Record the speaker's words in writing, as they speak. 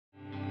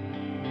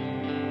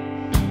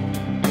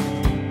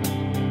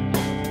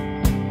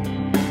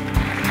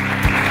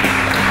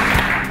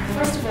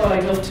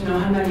I'd love to know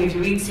how many of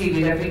you eat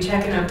seaweed. I've been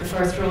checking out the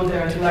first row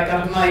there until I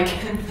got a mic.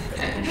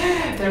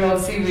 They're all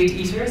seaweed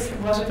eaters.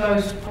 What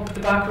about up at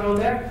the back row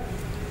there?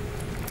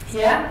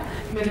 Yeah?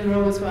 Middle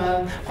row as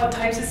well. What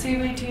types of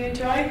seaweed do you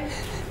enjoy?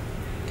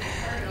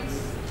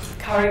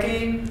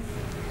 Carrageen,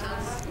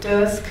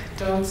 dusk,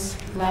 dunce,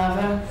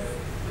 lava,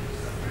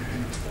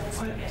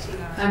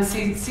 and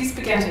sea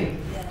spaghetti.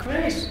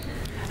 Great.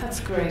 That's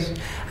great.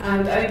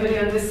 And anybody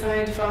on this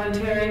side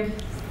volunteering?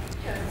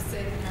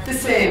 The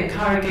same,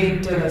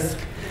 Carrageen, dusk.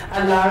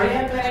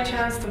 Alaria, by any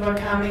chance, the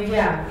wakame?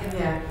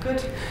 Yeah,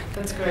 good.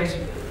 That's great.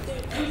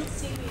 There's a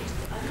seaweed,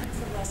 I'm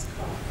from West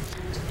Cork,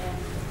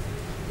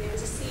 and there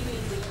was a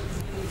seaweed we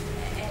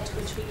ate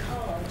which we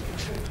called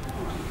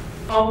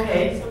trapon.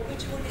 Okay. So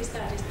which one is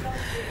that? It's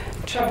probably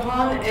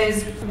Trapon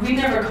is, we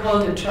never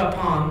called it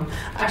trapon.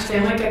 Actually,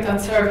 I might get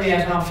that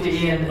serviette off you,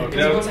 Ian. Okay.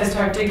 Because once I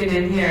start digging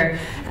in here,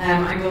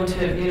 I'm going to,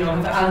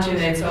 have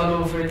alginates all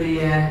over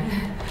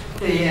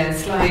the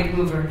slide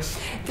mover.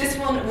 This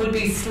one would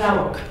be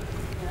slawok,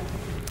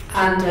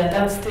 and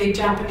that's the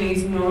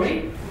Japanese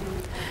nori.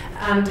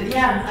 And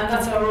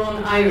that's our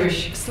own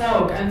Irish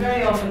slawok. And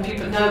very often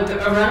people, now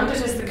around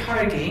it is the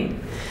carrageen.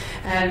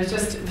 And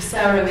just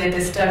Sarah made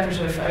this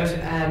decorative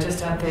out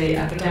just at the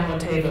demo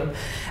table.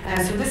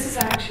 So this is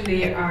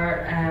actually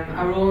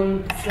our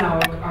own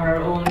slawok, our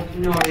own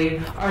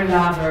nori, our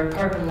laver,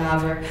 purple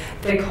laver.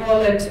 They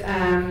call it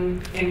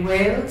in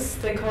Wales.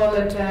 They call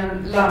it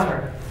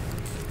laver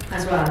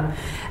as well.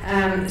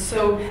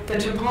 So the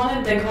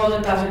trapon, they call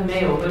it that in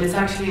Mayo, but it's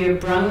actually a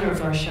browner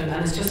version,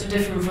 and it's just a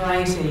different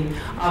variety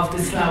of the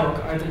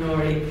slawok or the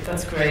nori.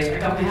 That's great. I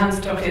got my hands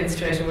stuck in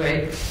straight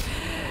away.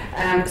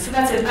 So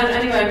that's it. And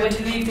anyway, I'm going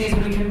to leave these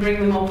and we can bring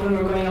them up when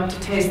we're going up to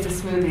taste the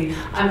smoothie.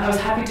 I was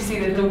happy to see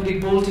that nobody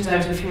bolted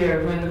out of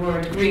here when the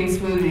word green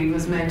smoothie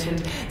was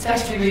mentioned. It's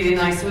actually really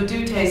nice, so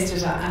do taste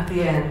it at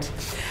the end.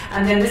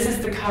 And then this is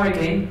the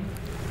carrageen.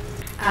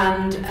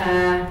 And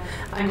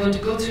I'm going to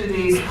go through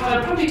these. What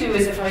I'll probably do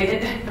is if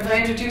I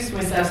introduce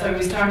myself, so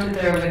we started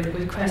there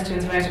with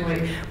questions right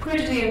away. Where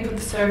did Ian put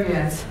the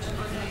serviettes?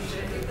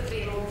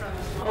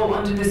 Oh,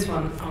 under this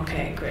one.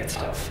 Okay, great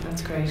stuff.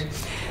 That's great.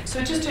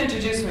 So just to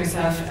introduce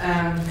myself,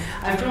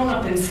 I've grown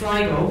up in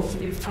Sligo.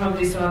 You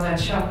probably saw that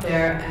shot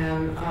there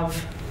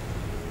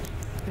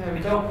there we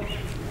go,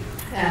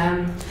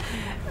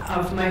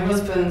 of my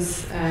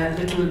husband's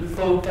little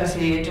boat that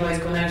he enjoys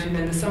going out in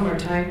the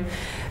summertime,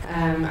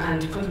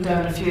 and putting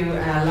down a few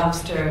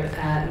lobster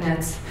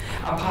nets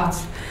or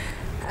pots.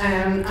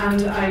 And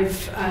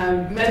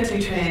I've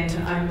medically trained.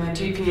 I'm a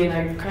GP and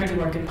I currently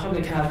work in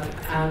public health,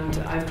 and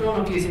I've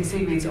grown up using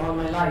seaweeds all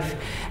my life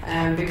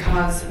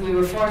because we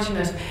were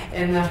fortunate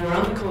in that we're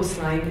on the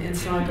coastline in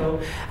Sligo,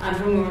 and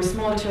when we were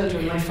small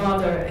children, my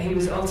father, he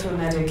was also a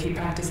medic, he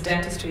practiced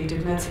dentistry, he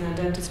did medicine and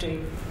dentistry.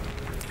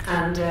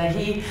 And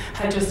he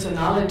had just a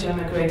knowledge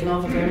and a great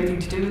love of everything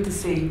to do with the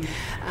sea,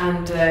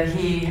 and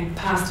he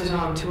passed it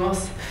on to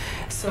us.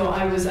 So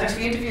I was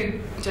actually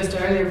interviewed just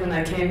earlier when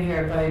I came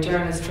here by a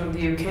journalist from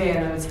the UK,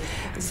 and I was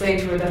saying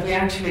to her that we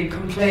actually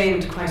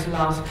complained quite a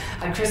lot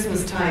at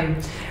Christmas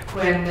time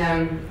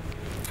when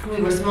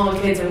we were small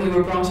kids and we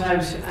were brought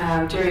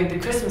out during the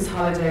Christmas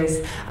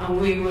holidays, and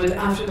we would,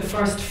 after the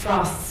first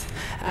frosts,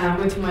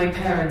 with my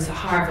parents,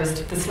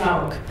 harvest the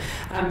slawok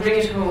and bring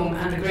it home,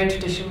 and the great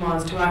tradition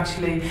was to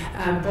actually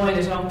boil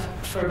it up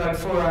for about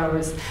 4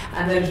 hours,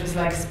 and then it was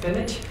like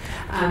spinach,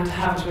 and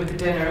have it with the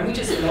dinner, and we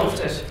just loved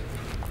it.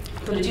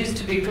 But it used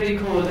to be pretty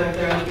cold out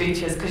there on the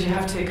beaches because you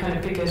have to kind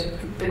of pick it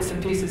bits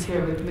and pieces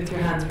here with your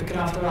hands, pick it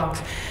off the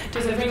rocks.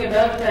 Does it ring a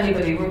bell with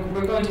anybody?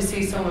 We're going to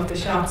see some of the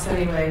shots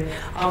anyway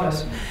of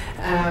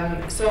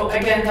it. So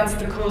again, that's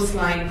the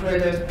coastline where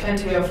there's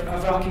plenty of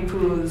rocky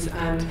pools,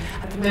 and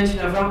at the mention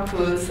of rock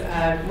pools,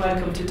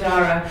 welcome to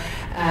Dara,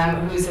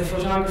 who's a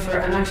photographer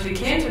and actually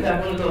came to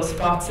one of those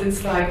spots in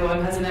Sligo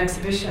and has an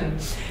exhibition.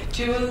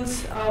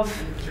 Jewels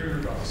of...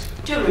 Jewelry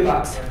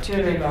box.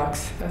 Jewelry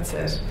box, that's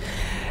it.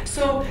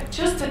 So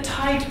just a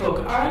tide book.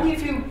 Are any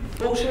of you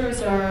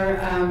boaters or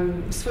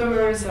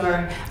swimmers,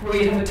 or where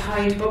you have a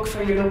tide book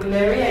for your local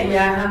area?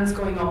 Yeah, hands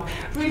going up.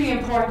 Really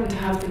important to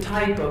have the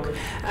tide book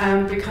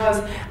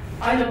because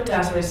I looked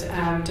at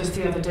it just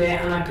the other day,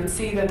 and I could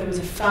see that there was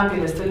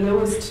the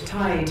lowest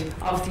tide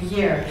of the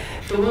year.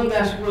 The one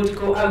that would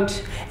go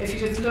out, if you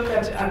just look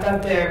at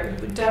that there,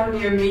 down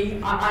near me,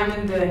 I'm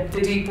in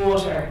the deep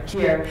water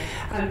here,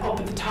 and up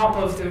at the top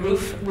of the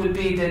roof would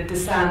be the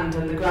sand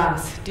and the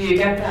grass. Do you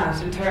get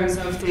that in terms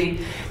of the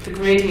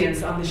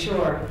gradients on the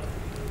shore?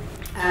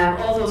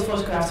 All those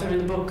photographs are in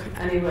the book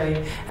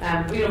anyway.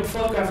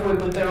 Photograph away,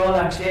 but they're all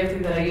actually,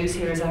 everything that I use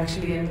here is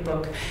actually in the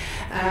book.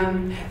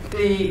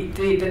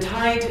 The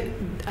tide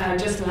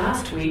just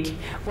last week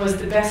was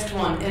the best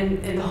one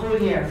in the whole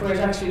year, where it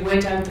actually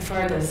went out the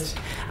furthest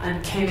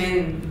and came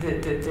in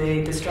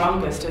the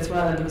strongest as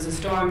well, and there was a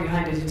storm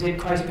behind it. It did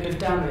quite a bit of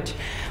damage.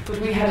 But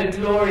we had a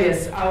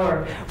glorious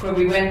hour where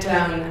we went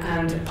down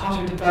and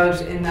pottered about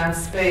in that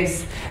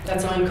space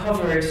that's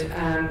uncovered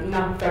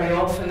not very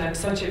often at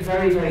such a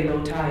very, very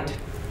low tide.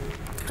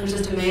 It was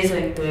just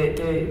amazing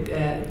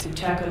to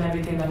check on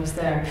everything that was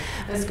there.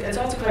 It's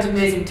also quite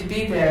amazing to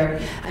be there,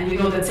 and you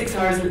know that 6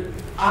 hours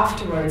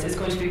afterwards it's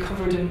going to be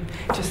covered in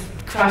just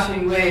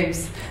crashing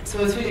waves.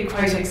 So it's really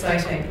quite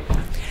exciting.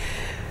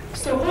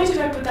 So why did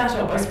I put that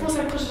up? I suppose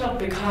I put it up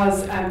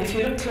because if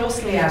you look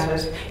closely at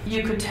it,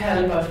 you could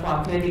tell about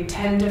what, maybe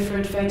 10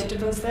 different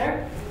vegetables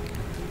there.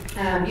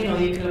 You know,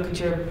 you can look at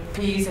your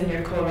peas and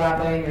your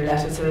kohlrabi and your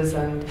lettuces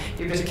and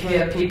your bit of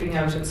kale peeping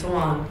out and so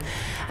on.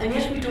 And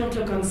yet we don't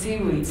look on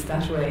seaweeds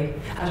that way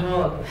at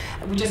all.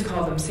 We just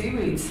call them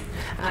seaweeds.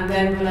 And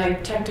then when I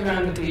checked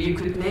around with you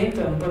could name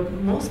them, but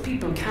most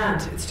people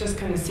can't. It's just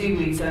kind of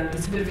seaweeds, and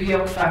there's a bit of a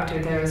yuck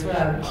factor there as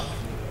well.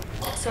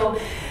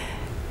 So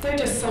they're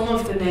just some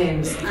of the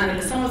names,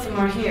 and some of them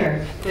are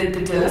here. The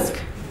dillisk.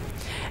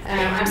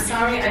 I'm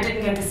sorry I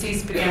didn't get the sea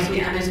spaghetti,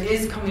 and it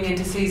is coming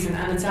into season,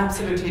 and it's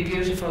absolutely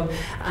beautiful,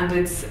 and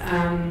it's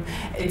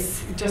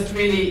just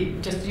really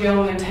just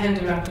young and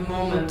tender at the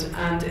moment,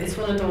 and it's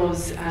one of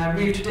those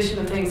real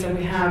traditional things that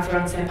we have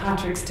around St.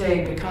 Patrick's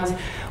Day, because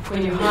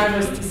when you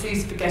harvest the sea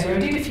spaghetti, or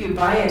indeed if you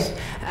buy it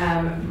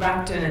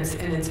wrapped in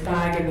its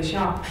bag in the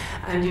shop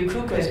and you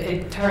cook it,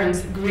 it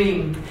turns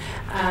green,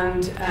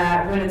 and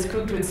when it's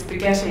cooked with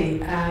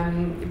spaghetti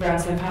around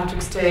St.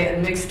 Patrick's Day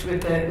and mixed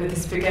with the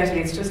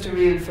spaghetti, it's just a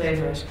real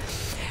favourite.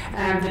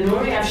 The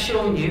nori I've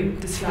shown you,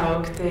 the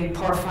slough, the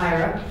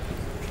porphyra.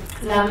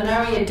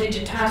 Laminaria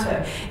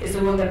digitata is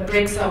the one that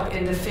breaks up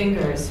in the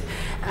fingers,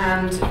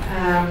 and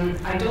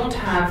I do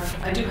have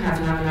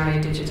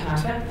Laminaria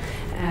digitata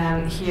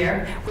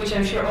here, which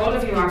I'm sure all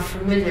of you are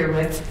familiar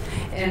with,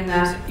 in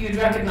that you'd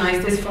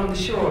recognise this from the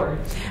shore.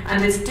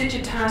 And it's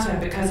digitata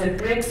because it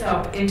breaks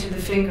up into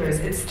the fingers.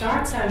 It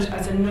starts out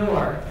as a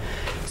nor,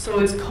 so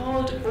it's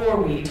called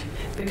oarweed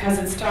because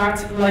it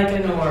starts like a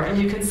nor,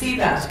 and you can see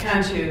that,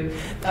 can't you,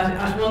 that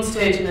at one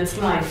stage in its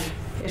life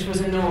it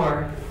was a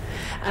nor.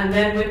 And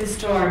then with the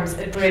storms,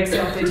 it breaks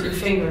up into the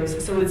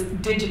fingers. So it's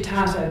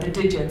digitata, the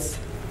digits.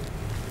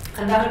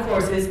 And that, of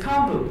course, is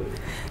kombu.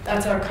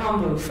 That's our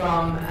kombu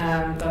from,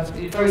 that's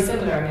very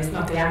similar. It's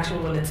not the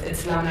actual one, it's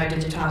Laminaria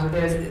digitata.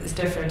 Theirs is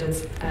different.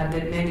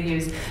 They mainly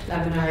use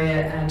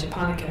Laminaria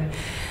japonica.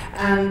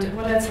 And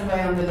what else have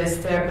I on the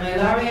list there?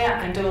 Malaria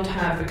I don't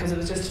have because it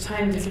was just a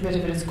tiny little bit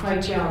of it. It's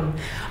quite young.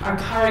 Our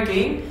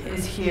carrageen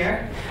is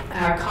here.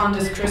 Our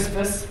Condus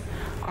crispus.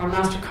 Or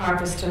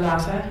Mastercarpus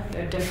stellata,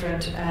 they're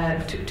different,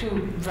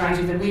 two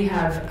varieties that we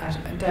have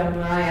down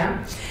where I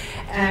am.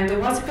 And there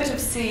was a bit of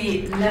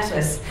sea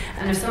lettuce,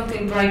 and if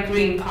something bright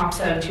green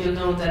pops out, you'll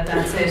know that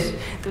that's it.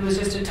 There was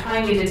just a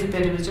tiny little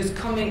bit, it was just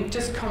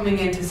coming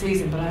into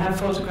season, but I have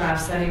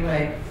photographs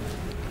anyway.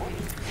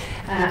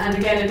 And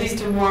again, at least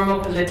to warm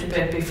up a little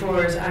bit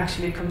before it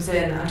actually comes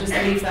in. I'll just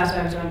leave that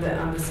out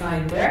on the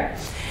side there.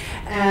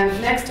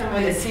 Next on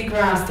my list,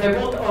 seagrass, they're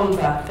both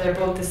ulva, they're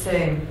both the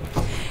same.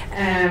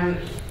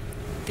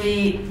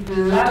 The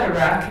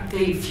bladderwrack,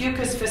 the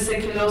Fucus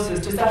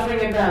vesiculosus, does that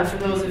ring a bell for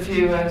those of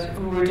you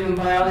who were doing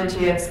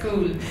biology at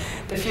school?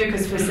 The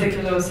Fucus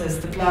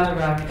vesiculosus, the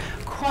bladderwrack,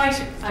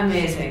 quite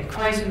amazing,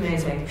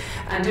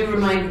 and do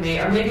remind me,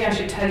 or maybe I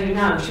should tell you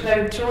now, should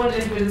I throw a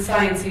little bit of the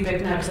sciencey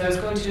bit now, because I was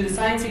going to do the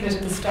sciencey bit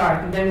at the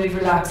start, and then we'd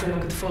relax and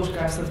look at the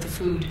photographs of the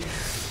food.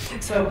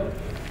 So,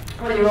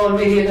 well, you're all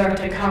really alert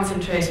and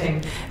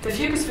concentrating. The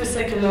Fucus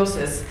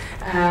vesiculosus,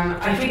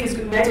 I think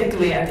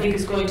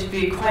is going to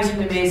be quite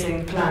an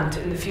amazing plant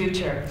in the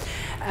future,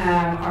 or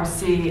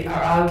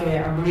algae,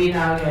 or marine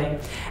algae.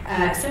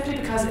 Simply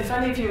because if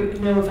any of you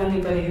know of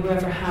anybody who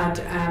ever had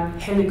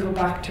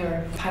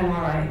Helicobacter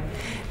pylori,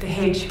 the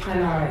H.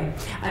 pylori,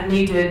 and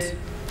needed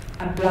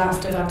a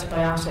blast of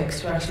antibiotics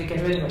to actually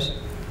get rid of it.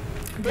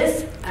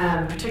 This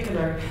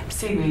particular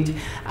seaweed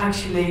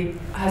actually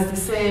has the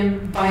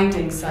same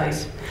binding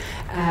site,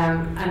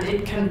 and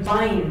it can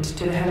bind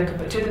to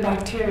the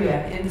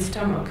bacteria in the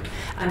stomach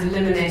and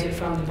eliminate it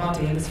from the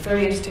body. And there's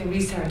very interesting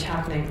research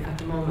happening at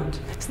the moment.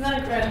 Isn't that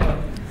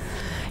incredible?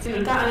 You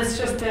know that, and it's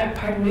just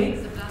pardon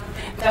me.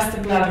 That's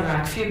the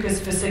bladderwrack,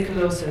 Fucus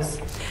vesiculosus,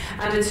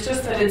 and it's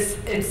just that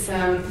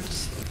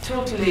it's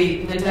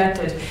totally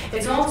neglected.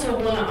 It's also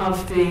one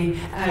of the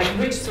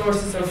rich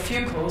sources of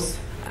fucose.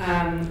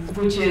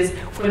 Which is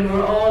when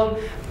we're all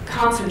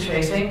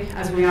concentrating,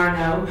 as we are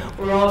now,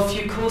 we're all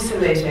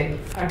fucosylating,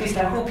 or at least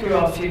I hope you're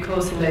all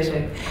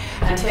fucosylating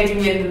and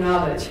taking in the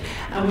knowledge.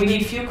 And we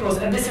need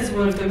fucose, and this is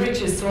one of the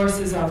richest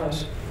sources of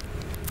it.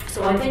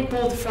 So I think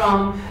both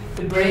from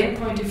the brain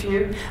point of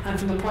view and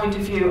from the point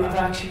of view of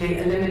actually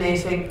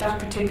eliminating that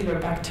particular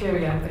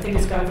bacteria, I think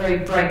it's got a very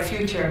bright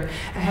future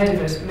ahead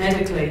of it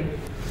medically.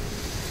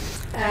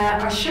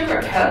 Our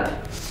sugar kelp.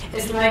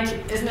 Isn't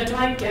it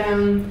like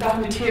that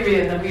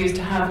material that we used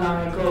to have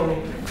long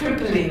ago?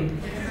 Crimpline.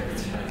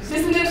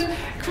 Isn't it?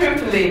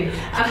 Crimpline.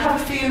 And have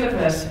a feel of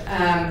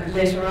it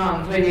later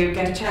on when you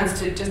get a chance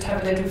to just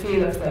have a little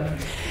feel of them.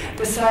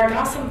 The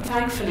sargassum,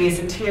 thankfully,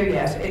 isn't here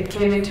yet. It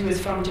came into us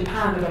from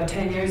Japan about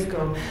 10 years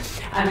ago,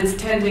 and it's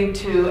tending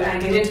to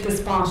get into the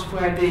spot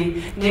where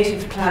the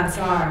native plants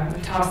are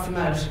and toss them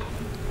out.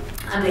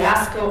 And the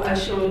asco, I'll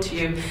show it to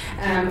you.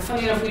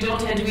 Funny enough, we don't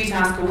tend to eat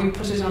asco, we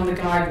put it on the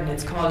garden.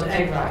 It's called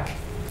egg rack.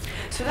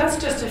 So that's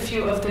just a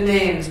few of the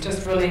names,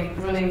 just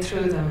running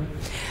through them.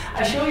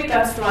 I show you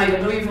that slide.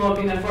 I know you've all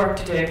been at work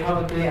today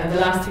probably, and the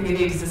last thing you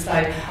need is a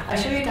slide. I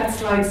show you that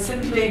slide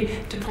simply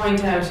to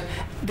point out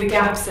the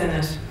gaps in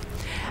it.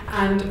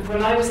 And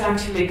when I was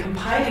actually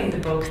compiling the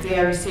book, The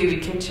Irish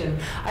Seaweed Kitchen,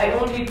 I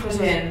only put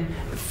in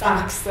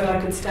facts that I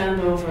could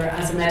stand over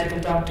as a medical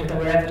doctor that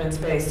were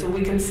evidence-based. So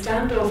we can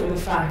stand over the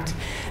fact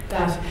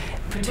that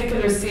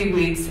particular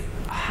seaweeds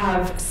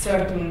have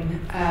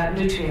certain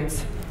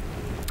nutrients.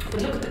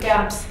 But look at the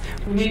gaps.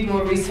 We need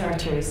more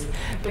researchers,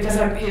 because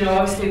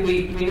obviously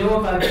we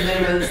know about the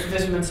minerals, the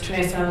vitamins,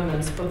 trace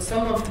elements, but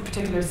some of the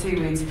particular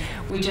seaweeds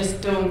we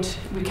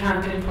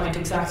can't pinpoint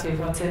exactly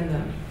what's in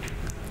them.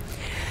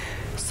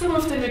 Some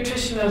of the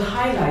nutritional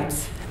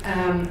highlights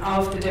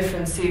of the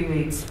different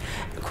seaweeds.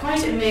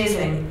 Quite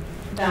amazing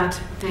that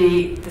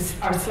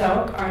our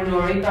slug, our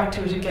nori, back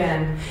to it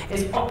again,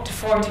 is up to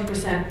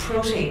 40%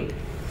 protein.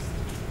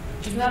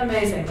 Isn't that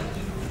amazing?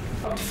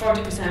 Up to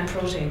 40%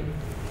 protein.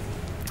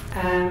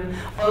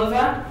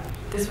 Ulva,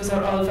 this was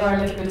our ulva, our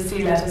little bit of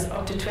sea lettuce,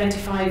 up to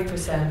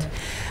 25%.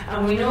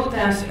 And we know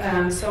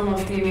that some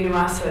of the amino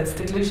acids,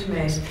 the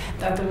glutamate,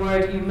 that the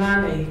word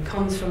umami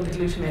comes from the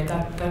glutamate,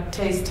 that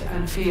taste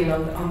and feel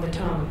on the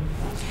tongue.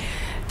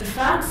 The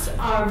fats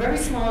are very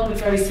small but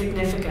very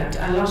significant,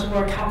 and a lot of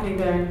work happening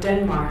there in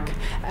Denmark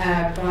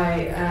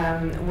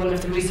by one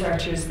of the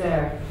researchers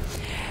there.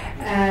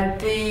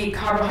 The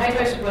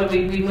carbohydrate, well,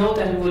 we know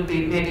that it would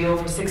be maybe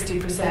over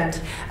 60%.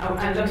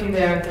 I'm looking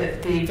there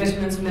at the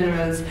vitamins,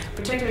 minerals,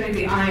 particularly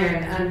the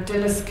iron, and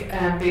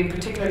dillisk being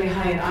particularly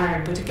high in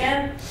iron. But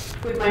again,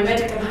 with my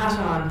medical hat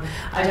on,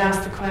 I'd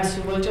ask the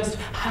question, well, just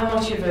how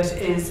much of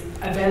it is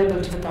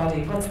available to the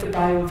body? What's the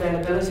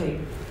bioavailability?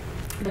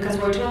 Because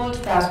we're told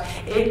that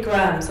 8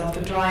 grams of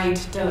the dried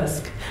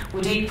dillisk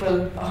would equal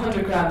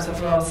 100 grams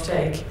of raw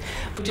steak,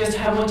 but just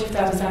how much of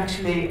that is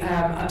actually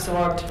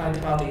absorbed by the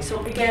body.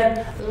 So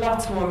again,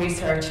 lots more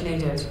research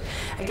needed.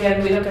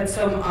 Again, we look at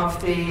some of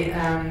the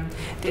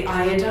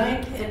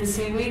iodine in the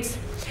seaweeds.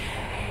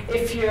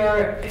 If you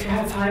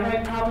have a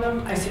thyroid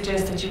problem, I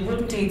suggest that you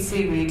wouldn't eat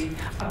seaweed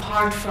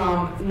apart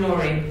from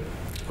nori,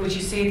 which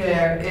you see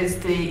there is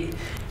the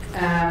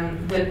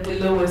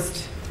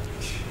lowest.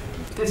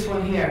 This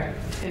one here,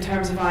 in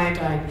terms of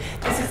iodine.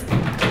 This is,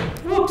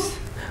 whoops,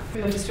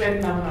 we'll have to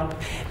straighten that one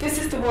up. This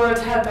is the World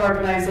Health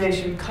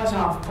Organization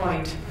cut-off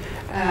point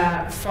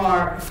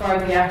for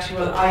the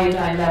actual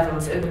iodine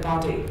levels in the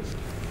body.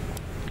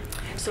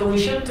 So we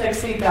shouldn't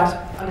exceed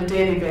that on a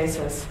daily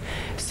basis.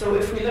 So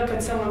if we look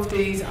at some of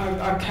these,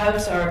 our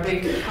kelps are our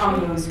big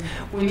kombu's,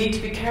 we need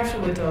to be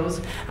careful with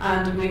those,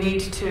 and we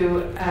need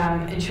to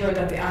ensure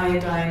that the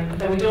iodine,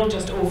 that we don't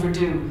just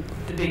overdo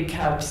the big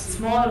kelps.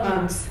 Small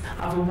amounts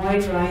of a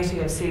wide variety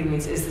of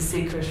seaweeds is the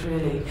secret,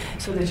 really,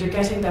 so that you're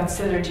getting that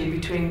synergy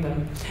between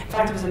them. In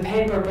fact, there was a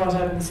paper brought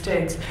out in the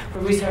States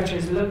where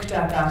researchers looked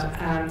at that.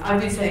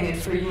 I've been saying it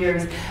for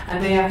years,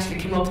 and they actually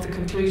came up with the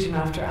conclusion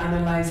after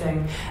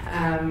analysing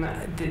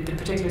the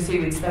particular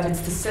seaweeds that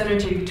it's the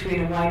synergy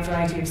between a wide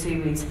variety of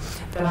seaweeds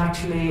that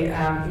actually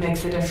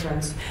makes a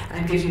difference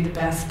and gives you the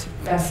best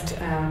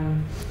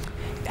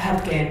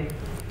health gain.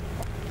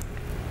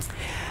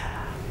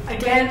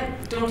 Again,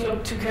 don't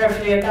look too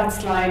carefully at that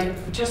slide,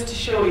 just to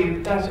show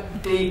you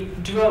that the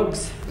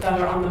drugs that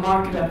are on the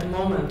market at the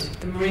moment,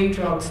 the marine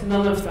drugs,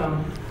 none of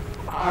them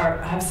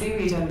have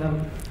seaweed in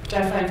them, which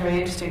I find very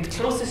interesting. The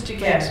closest you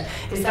get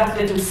is that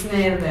little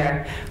snail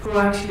there, who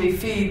actually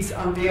feeds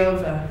on the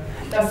ulva.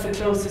 That's the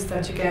closest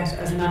that you get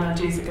as an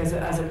analgesic,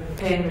 as a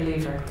pain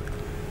reliever.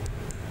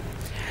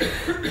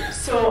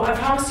 So I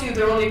promise you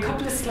there are only a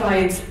couple of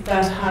slides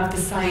that have the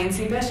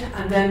sciencey bit,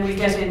 and then we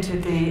get into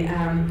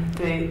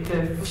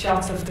the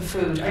shots of the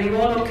food. Are you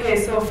all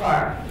okay so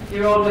far?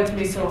 You're all with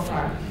me so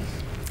far?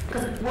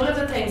 Because one of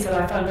the things that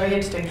I found very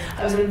interesting,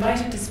 I was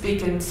invited to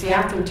speak in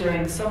Seattle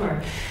during the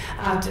summer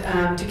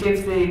to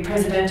give the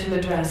presidential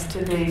address to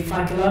the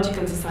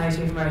Phycological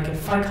Society of America.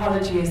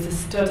 Phycology is the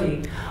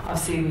study of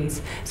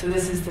seaweeds. So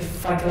this is the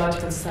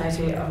Phycological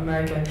Society of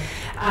America.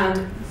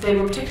 And they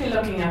were particularly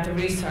looking at the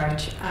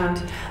research.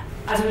 And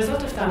as a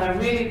result of that, I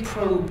really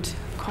probed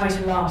quite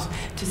a lot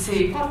to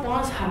see what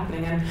was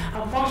happening and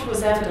what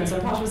was evidence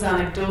and what was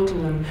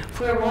anecdotal and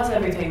where was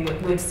everything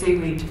with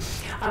seaweed.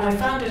 And I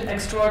found it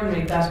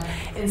extraordinary that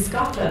in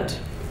Scotland,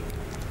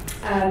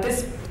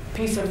 this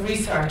piece of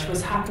research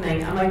was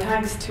happening, and my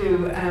thanks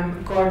to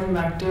Gordon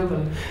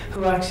MacDougall,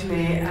 who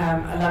actually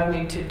allowed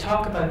me to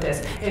talk about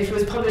this. It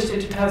was published in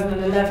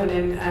 2011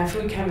 in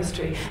Food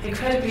Chemistry.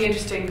 Incredibly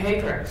interesting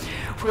paper,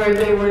 where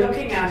they were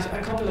looking at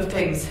a couple of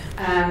things.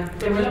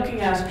 They were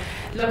looking at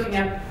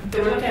the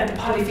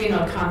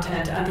polyphenol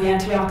content and the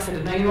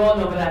antioxidant. Now you all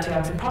know about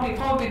antioxidant.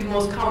 Probably the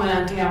most common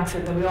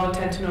antioxidant that we all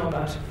tend to know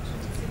about,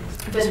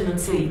 vitamin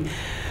C.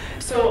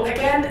 So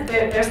again,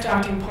 their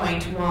starting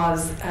point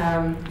was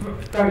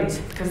berries,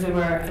 because they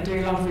were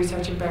doing a lot of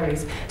research in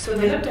berries. So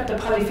they looked at the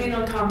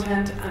polyphenol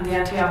content and the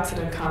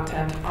antioxidant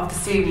content of the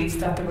seaweeds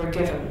that they were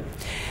given.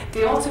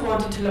 They also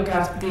wanted to look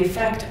at the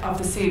effect of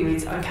the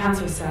seaweeds on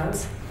cancer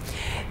cells,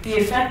 the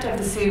effect of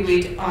the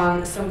seaweed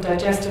on some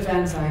digestive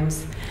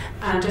enzymes,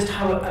 and just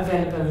how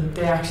available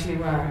they actually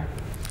were.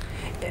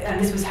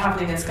 And this was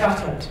happening in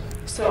Scotland.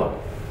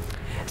 So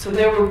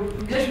they were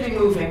literally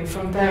moving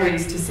from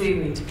berries to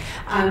seaweed.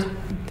 And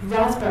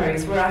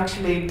raspberries were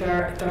actually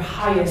their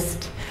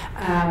highest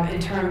in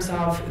terms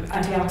of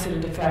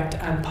antioxidant effect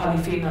and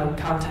polyphenol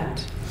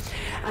content.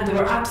 And they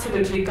were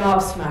absolutely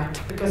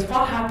gobsmacked, because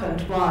what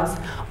happened was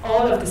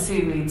all of the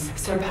seaweeds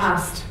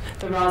surpassed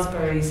the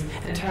raspberries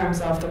in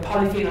terms of the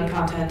polyphenol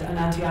content and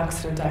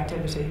antioxidant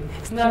activity.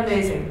 Isn't that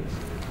amazing?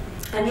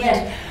 And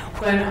yet,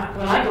 when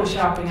I go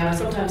shopping, and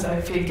sometimes I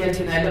feel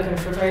guilty, and I look at it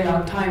for a very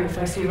long time if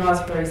I see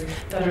raspberries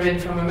that are in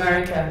from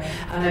America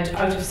and it's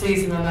out of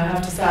season, and I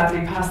have to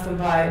sadly pass them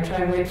by and try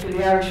and wait for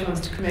the Irish ones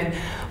to come in.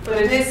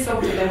 But it is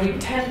something that we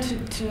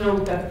tend to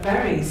note, that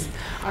berries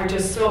are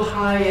just so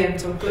high and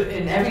so good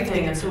in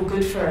everything and so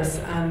good for us,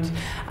 and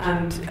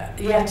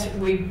yet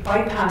we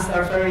bypass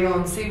our very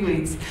own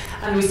seaweeds.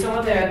 And we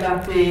saw there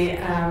that the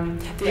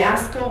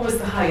ASCO was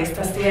the highest,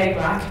 that's the egg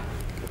rack,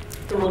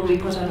 the one we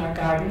put in our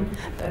garden,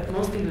 that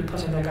most people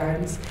put in their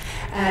gardens.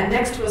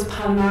 Next was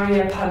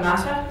Palmaria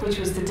palmata, which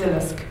was the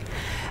dillisk.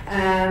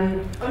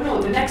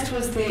 The next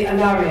was the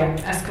Alaria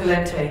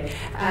esculente,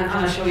 and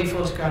I'll show you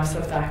photographs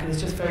of that, because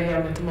it's just very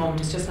young at the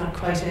moment, it's just not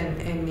quite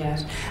in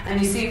yet.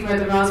 And you see where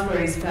the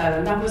raspberries fell,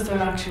 and that was their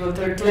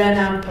Glen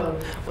Ample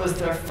was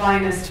their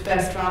finest,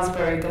 best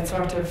raspberry that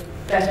sort of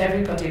bet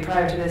everybody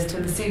prior to this,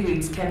 till the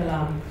seaweeds came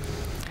along.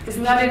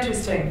 Isn't that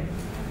interesting?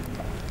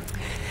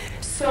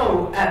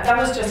 So that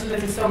was just a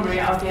little summary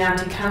of the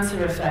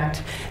anti-cancer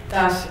effect,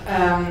 that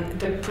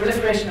the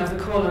proliferation of the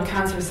colon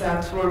cancer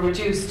cells were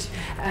reduced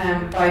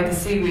by the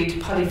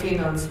seaweed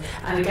polyphenols,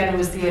 and again it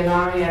was the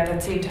Alaria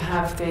that seemed to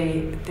have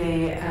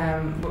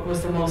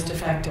was the most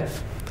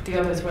effective, but the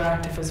others were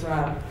active as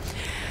well.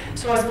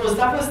 So I suppose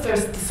that was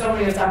the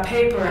summary of that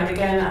paper, and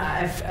again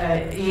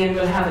Ian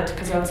will have it,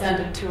 because I'll send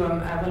it to him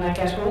when I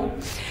get home.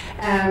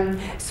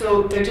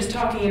 So they're just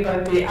talking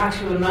about the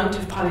actual amount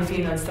of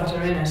polyphenols that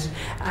are in it,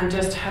 and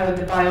just how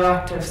the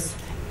bioactives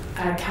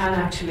can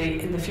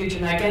actually in the future.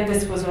 Now again,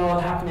 this was all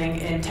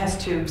happening in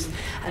test tubes,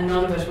 and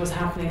none of it was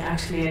happening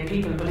actually in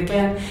people, but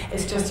again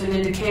it's just an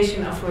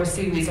indication of where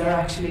seaweeds are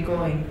actually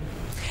going.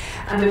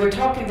 And they were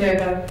talking there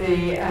that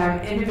the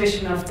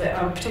inhibition of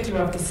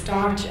particularly of the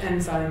starch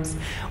enzymes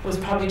was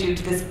probably due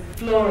to this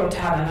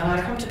fluorotalin, and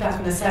I'll come to that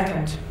in a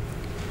second.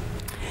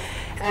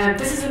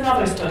 This is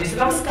another study, so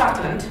that was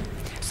Scotland.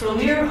 So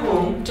near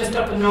home, just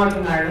up in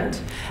Northern Ireland,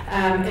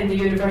 in the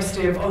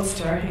University of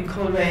Ulster in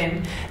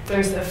Coleraine,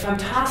 there's a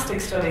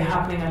fantastic study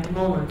happening at the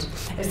moment.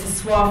 It's the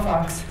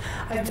Swafox.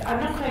 I'm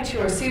not quite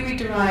sure, seaweed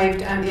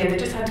derived, and yeah, they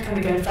just had to kind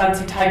of get a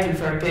fancy title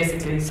for it,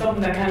 basically,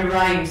 something that kind of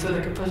rhymes so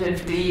they could put it in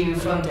for the EU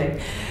funding.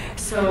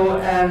 So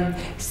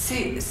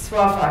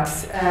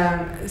Swafox,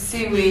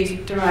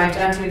 seaweed derived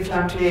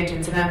anti-inflammatory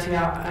agents and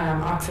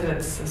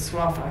antioxidants,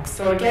 Swafox.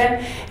 So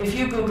again, if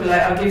you Google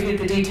it, I'll give you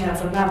the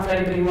details on that for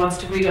anybody who wants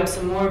to read up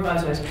some more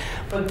about it.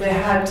 But they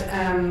had,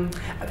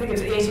 I think it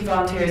was 80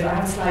 volunteers. I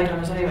have a slide on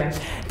it anyway.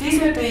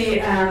 These are the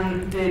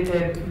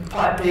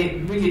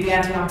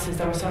antioxidants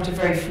that we're sort of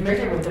very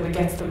familiar with, that we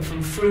get them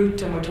from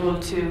fruit, and we're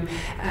told to,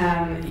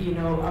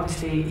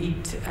 obviously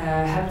eat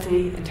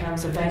healthy in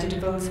terms of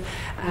vegetables,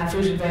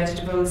 fruit and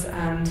vegetables,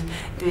 and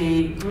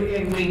the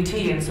green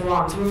tea and so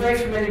on. So we're very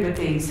familiar with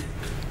these.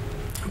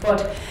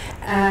 But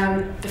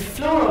the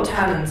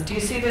fluorotanins, do you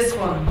see this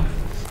one?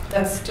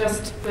 That's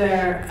just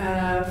their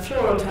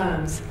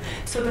fluorotanins.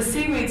 So the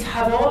seaweeds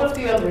have all of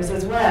the others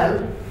as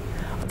well,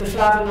 the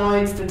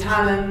flavonoids, the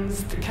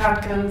tannins, the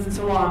catechins, and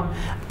so on.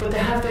 But they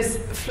have this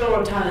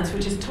fluorotanins,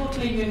 which is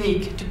totally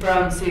unique to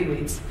brown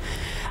seaweeds,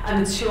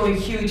 and it's showing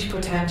huge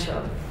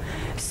potential.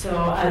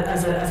 So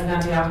as an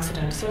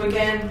antioxidant. So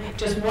again,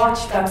 just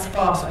watch that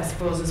spot, I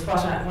suppose, is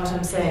what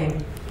I'm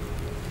saying.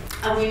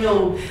 And we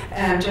know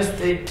just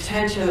the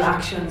potential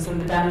actions and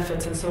the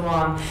benefits and so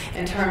on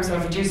in terms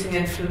of reducing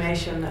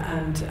inflammation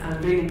and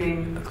really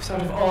being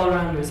sort of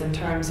all-rounders in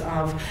terms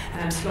of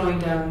slowing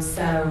down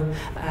cell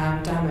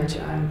damage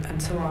and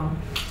so on.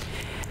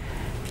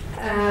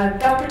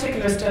 That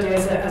particular study,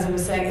 as I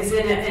was saying, is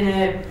in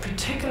a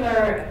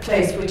particular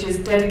place which is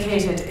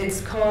dedicated.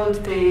 It's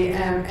called the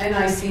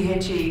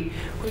NICHE,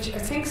 which I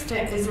think is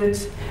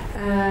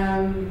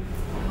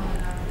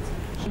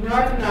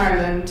Northern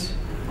Ireland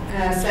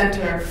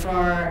Centre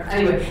for,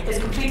 anyway, it's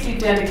completely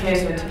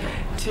dedicated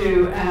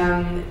to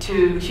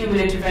human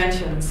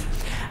interventions.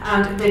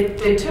 And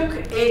they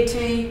took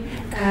 80,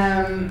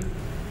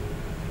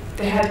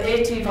 they had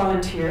 80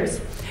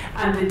 volunteers,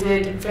 and they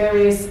did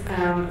various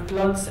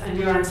bloods and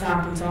urine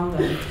samples on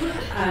them.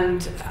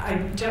 And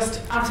I'm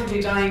just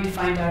absolutely dying to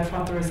find out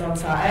what the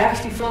results are. I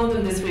actually phoned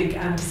them this week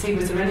and to see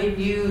was there any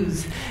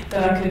news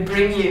that I could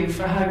bring you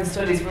for how the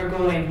studies were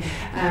going.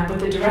 But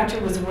the director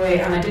was away,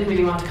 and I didn't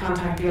really want to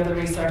contact the other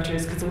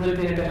researchers because it would have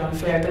been a bit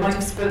unfair. They might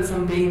have spilled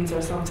some beans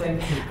or something,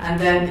 and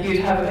then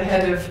you'd have it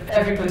ahead of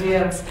everybody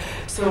else.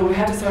 So we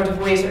had to sort of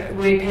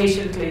wait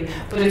patiently.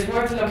 But it's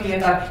worth looking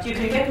at that. You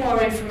can get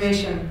more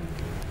information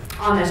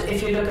on it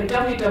if you look at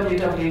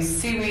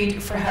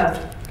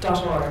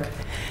www.seaweedforhealth.org.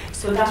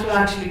 So that will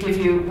actually give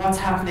you what's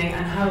happening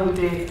and how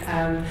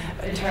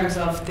in terms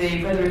of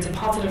whether it's a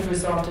positive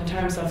result in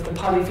terms of the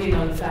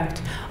polyphenol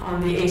effect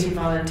on the 80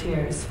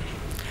 volunteers.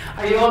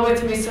 Are you all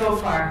with me so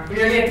far? We're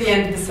nearly at the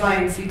end of the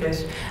sciencey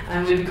bit,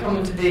 and we'll be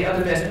coming to the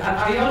other bit.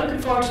 Are you all looking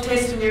forward to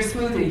tasting your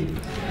smoothie?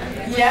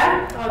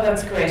 Yeah? Oh,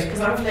 that's great, because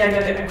hopefully I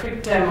get a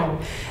quick demo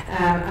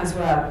as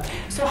well.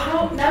 So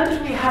now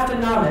that we have the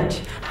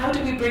knowledge, how do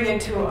we bring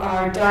it to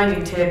our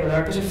dining table,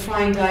 or a bit of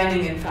fine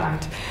dining, in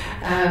fact?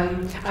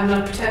 I'm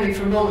not pretending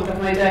for a moment that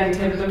my dining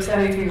table looks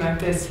anything like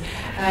this.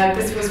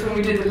 This was when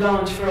we did the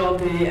launch for all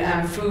the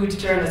food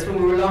journalists.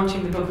 When we were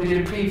launching the book, we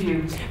did a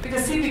preview.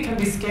 Because seaweed can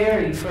be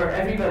scary for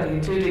everybody,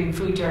 including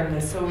food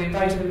journalists. So we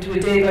invited them to a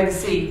day by the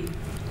sea.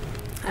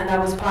 And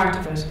that was part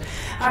of it.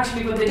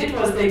 Actually, what they did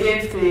was they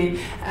gave the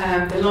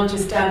lunch a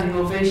standing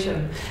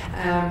ovation.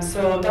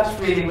 So that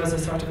really was a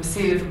sort of a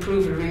seal of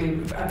approval,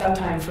 really, at that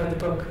time for the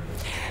book.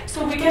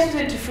 So we get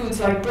it into foods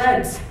like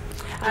breads.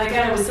 And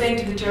again, I was saying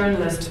to the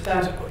journalist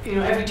that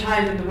every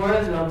child in the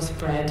world loves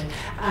bread,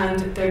 and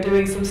they're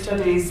doing some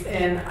studies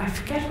in, I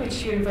forget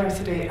which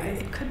university,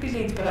 it could be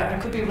Leeds, but I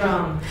could be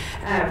wrong,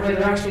 where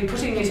they're actually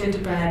putting it into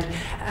bread,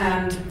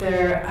 and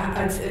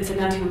it's an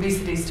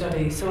anti-obesity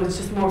study, so it's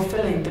just more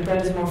filling. The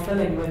bread is more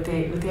filling with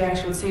the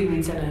actual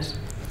seaweeds in it.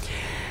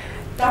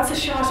 That's a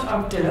shot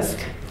of dillisk.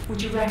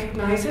 Would you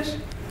recognise it?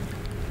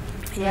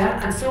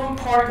 Yeah, and so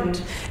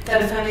important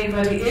that if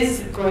anybody is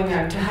going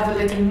out to have a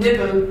little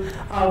nibble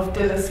of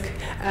dillisk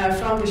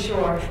from the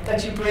shore,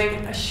 that you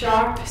bring a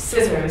sharp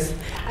scissors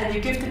and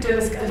you give the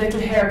dillisk a little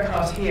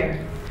haircut here.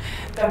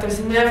 That there's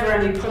never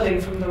any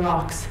pulling from the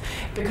rocks.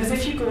 Because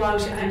if you go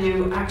out and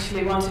you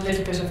actually want a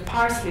little bit of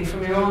parsley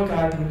from your own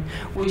garden,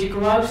 would you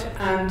go out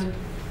and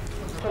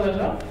pull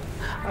it up?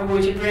 Or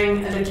would you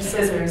bring a little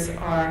scissors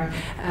or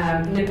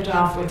nip it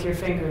off with your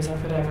fingers or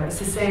whatever? It's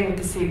the same with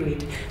the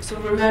seaweed. So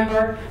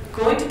remember,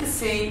 going to the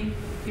sea,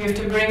 you have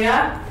to bring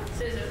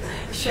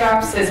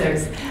sharp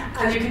scissors.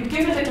 And you can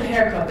give a little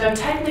haircut. Now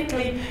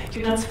technically,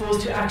 you're not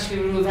supposed to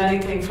actually remove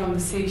anything from the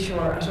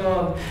seashore at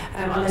all,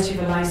 unless you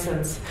have a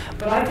license.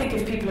 But I think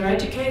if people are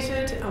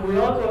educated, and we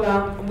all go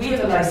along, we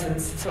have a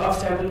license, so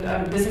obviously I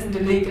wouldn't, this isn't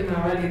illegal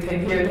or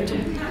anything here,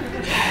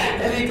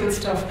 illegal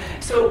stuff.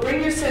 So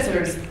bring your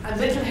scissors, a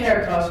little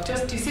haircut, do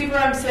you see where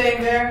I'm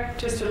saying there?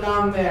 Just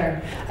along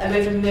there, a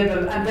little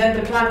nibble, and then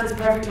the plant is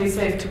perfectly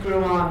safe to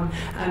grow on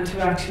and to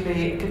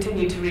actually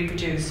continue to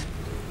reproduce.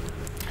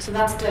 So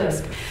that's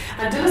dillisk.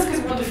 And dillisk is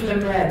wonderful in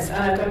breads,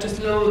 and I've got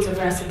just loads of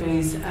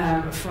recipes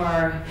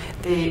for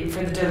the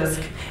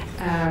dillisk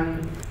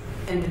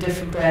in the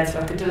different breads,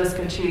 like the dillisk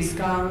and cheese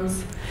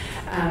scones,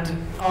 and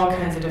all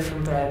kinds of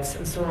different breads,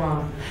 and so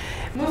on.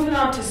 Moving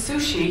on to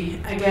sushi,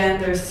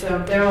 again,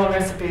 they're all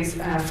recipes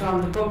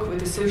from the book with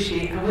the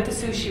sushi, and with the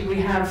sushi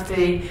we have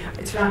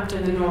it's wrapped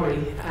in the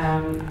nori,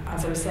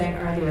 as I was saying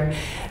earlier.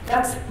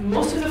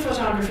 Most of the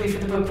photography for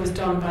the book was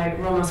done by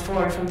Romas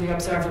Ford from the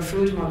Observer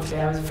Food Monthly.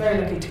 I was very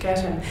lucky to get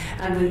him,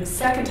 and the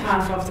second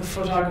half of the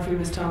photography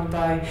was done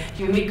by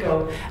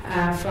Yumiko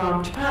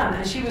from Japan,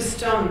 and she was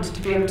stunned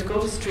to be able to go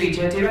to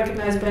Streetia. Do you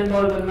recognise Ben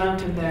Bulbin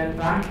Mountain there in the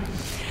back?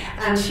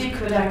 And she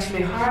could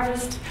actually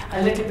harvest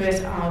a little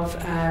bit of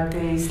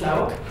the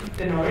slaug,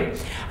 the nori,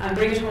 and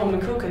bring it home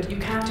and cook it. You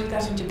can't do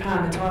that in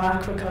Japan, it's all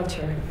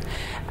aquaculture.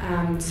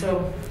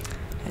 So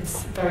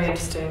it's very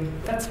interesting.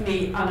 That's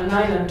me on an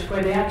island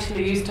where they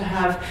actually used to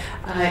have,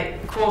 and I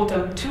quote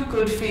them, 2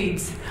 good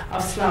feeds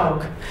of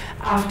slaug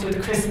after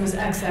the Christmas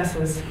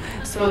excesses,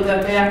 so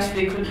that they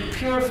actually could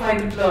purify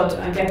the blood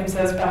and get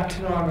themselves back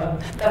to normal.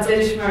 That's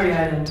Inishmurray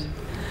Island.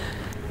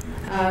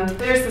 And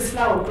there's the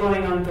slaug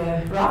growing on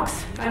the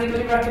rocks.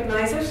 Anybody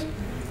recognise it?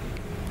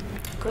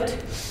 Good.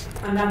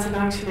 And that's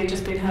actually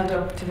just been held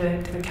up to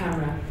the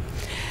camera.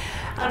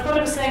 And what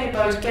I was saying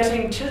about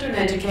getting children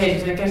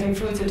educated and getting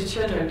foods into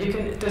children,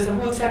 there's a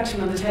whole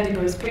section on the Teddy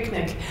Bear's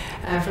Picnic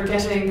for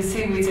getting the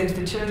seaweeds into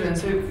the children.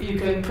 So you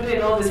can put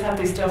in all this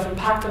healthy stuff and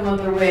pack them on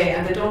their way,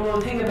 and they don't know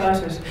a thing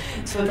about it.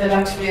 So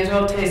it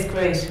all tastes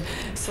great.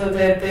 So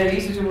they'll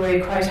eat it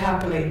away quite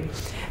happily.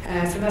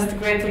 So that's the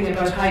great thing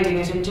about hiding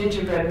it in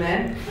gingerbread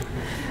men.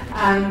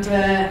 And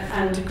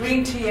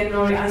green tea and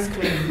nori ice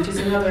cream, which is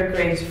another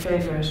great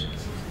favourite.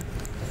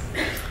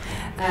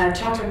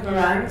 Chocolate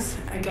meringues,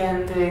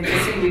 again, the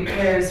seaweed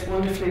pairs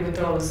wonderfully with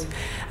those.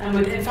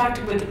 And in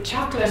fact, with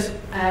chocolate,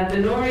 the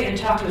nori and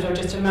chocolate are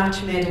just a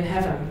match made in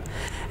heaven.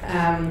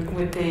 And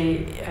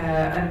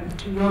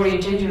nori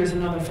and ginger is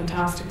another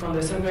fantastic one.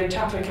 There's some great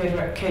chocolate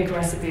cake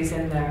recipes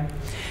in there.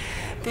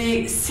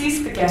 The sea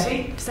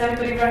spaghetti, does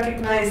anybody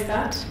recognise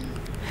that?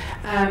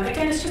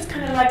 Again, it's just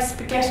kind of like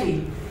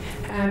spaghetti.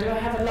 Do I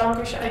have a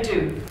longer shot? I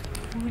do.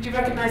 Would you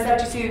recognise that?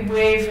 You see it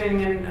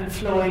waving and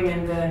flowing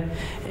in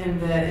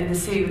the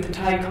sea with the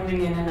tide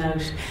coming in and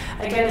out.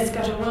 Again, it's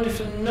got a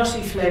wonderful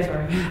nutty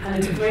flavour, and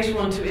it's a great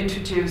one to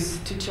introduce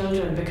to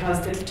children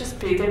because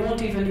they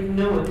won't even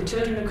know it. The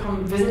children who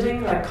come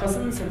visiting, like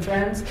cousins and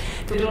friends,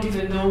 they don't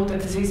even know that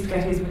the sea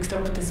spaghetti is mixed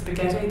up with the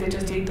spaghetti. They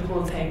just eat the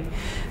whole thing.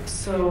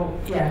 So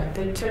yeah,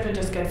 the children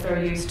just get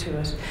very used to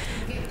it.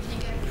 Can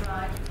you get it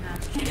dried?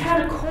 You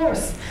can, of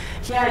course.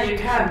 Yeah, you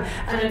can.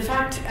 And in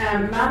fact,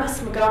 Manus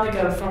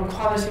McGonigal from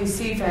Quality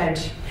Sea Veg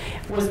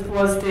was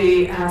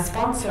the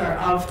sponsor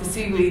of the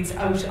seaweeds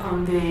out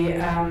on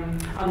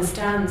the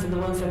stands and the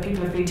ones that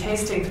people have been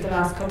tasting for the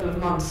last couple of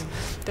months.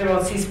 They're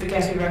all sea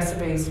spaghetti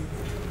recipes.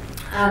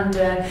 And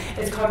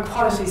it's called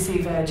Quality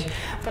Sea Veg.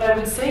 But I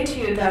would say to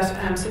you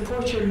that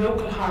support your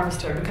local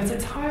harvester because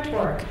it's hard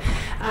work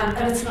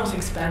and it's not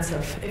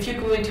expensive. If you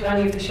go into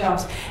any of the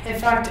shops, in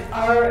fact,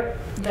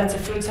 that's a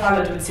fruit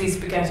salad with sea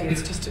spaghetti.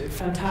 It's just a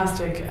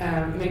fantastic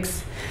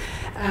mix.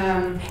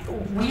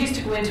 We used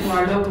to go into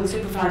our local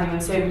super value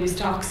and say, will you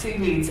stock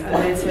seaweeds? And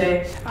they'd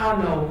say, oh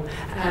no,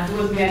 there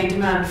wouldn't be any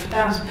demand for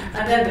that.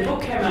 And then the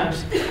book came out,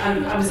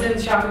 and I was in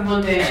shopping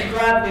one day, and she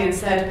grabbed me and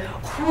said,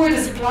 who are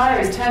the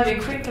suppliers? Tell me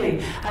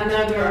quickly. And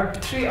now there are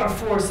 3 or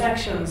 4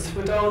 sections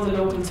with all the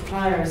local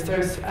suppliers.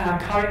 There's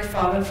Carrick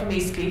Fala from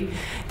Easky,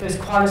 there's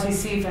Quality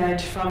Sea Veg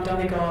from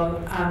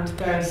Donegal, and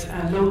there's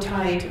Low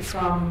Tide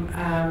from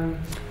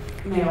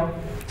Mayo.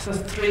 So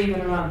there's 3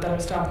 that are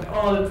stocked,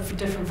 all of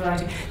different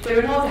variety. They're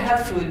in all the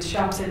health food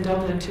shops in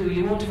Dublin too.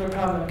 You won't have a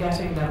problem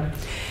getting them.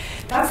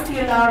 That's the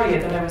alaria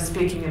that I was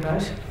speaking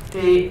about,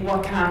 the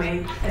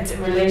wakame. It's a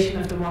relation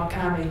of the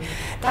wakame.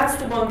 That's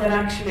the one that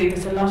actually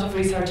there's a lot of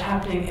research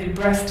happening in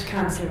breast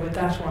cancer with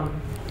that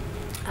one.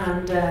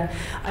 And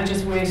I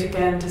just wait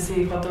again to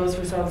see what those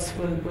results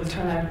will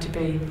turn out to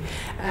be.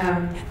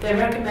 They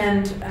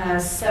recommend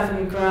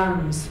 7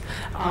 grams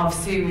of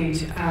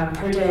seaweed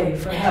per day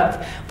for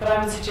health, but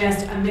I would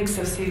suggest a mix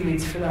of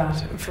seaweeds for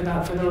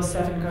those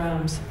 7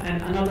 grams.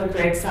 And another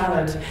great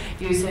salad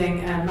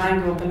using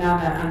mango,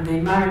 banana, and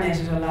the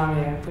marinated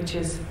alaria, which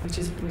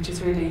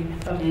is really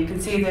lovely. You can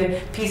see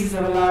the pieces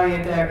of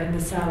alaria there in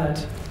the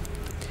salad.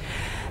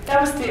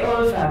 That was the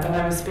ulva that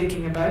I was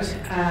speaking about.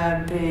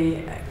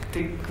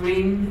 The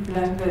green,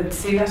 the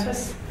sea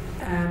lettuce,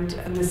 and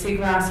the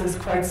seagrass is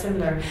quite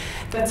similar.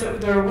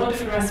 There are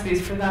wonderful recipes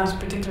for that,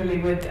 particularly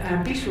with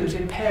beetroot.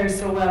 It pairs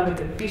so well with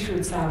the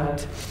beetroot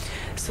salad.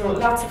 So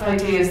lots of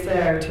ideas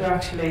there to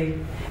actually,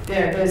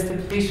 there's the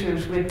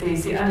beetroot with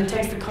the, and it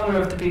takes the colour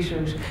of the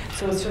beetroot.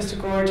 So it's just a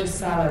gorgeous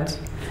salad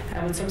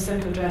with some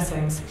simple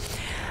dressings.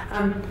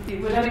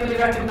 Would anybody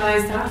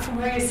recognise that from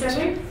where you're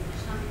sitting?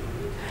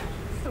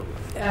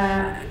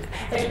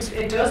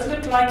 It does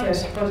look like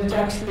it, but it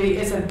actually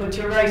isn't. But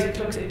you're right,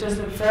 it does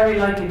look very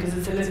like it because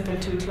it's a little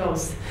bit too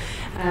close.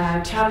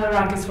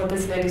 Chanlarak is what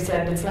this lady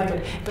said, and it's like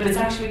it, but it's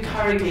actually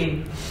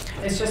carrageen.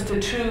 It's just the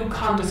true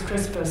Condus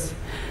crispus,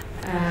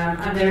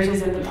 and there it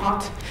is in the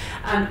pot.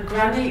 And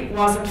Granny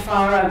wasn't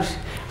far out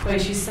when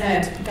she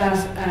said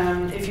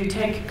that if you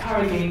take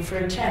carrageen for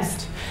a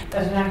chest,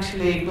 that it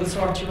actually will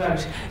sort you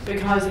out.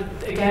 Because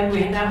again,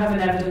 we now have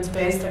an evidence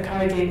base that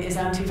carrageen is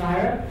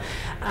antiviral,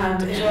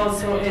 and it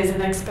also is an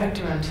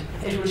expectorant.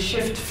 It will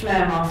shift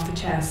phlegm off the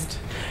chest.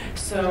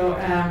 So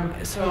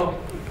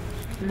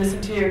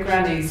listen to your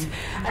grannies.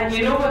 And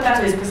you know what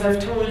that is, because I've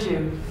told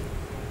you.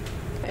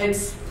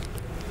 It's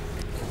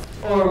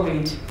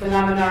oarweed, the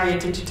Laminaria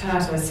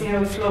digitata. See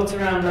how it floats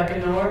around like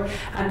an oar,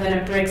 and then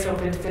it breaks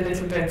up into the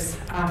little bits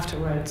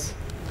afterwards.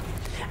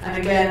 And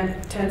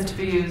again, tends to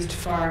be used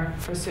for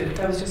soup.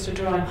 That was just a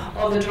drawing.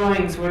 All the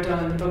drawings were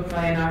done in the book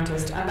by an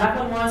artist. And that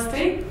one was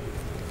the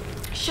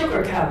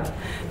sugar kelp,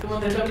 the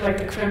one that looked like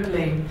the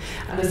crimpling.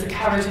 And there's the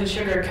carrot and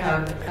sugar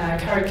kelp,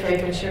 carrot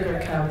cake and sugar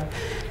kelp.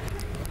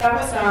 That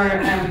was our,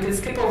 we could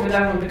skip over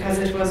that one because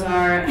it was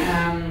our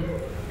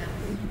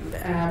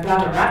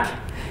bladder rack.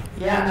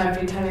 Yeah, and I've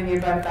been telling you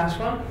about that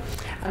one.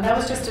 And that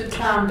was just a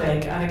clam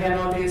bake, and again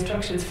all the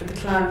instructions for the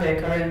clam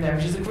bake are in there,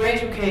 which is a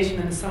great occasion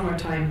in the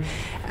summertime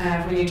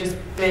when you just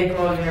bake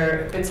all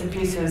your bits and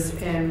pieces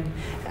in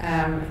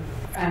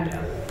and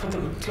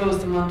close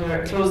them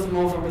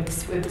over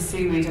with the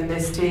seaweed and they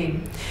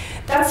steam.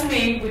 That's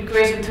me with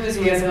great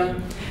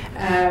enthusiasm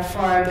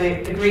for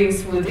the green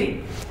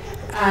smoothie,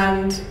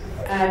 and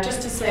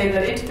just to say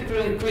that into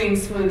the green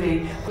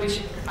smoothie,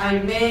 which I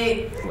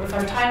may, if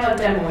I have time I'll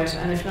demo it,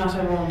 and if not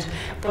I won't,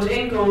 but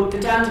in go the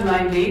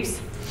dandelion leaves,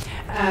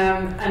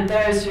 and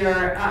there's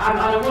your, I'm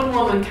on a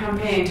one-woman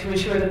campaign to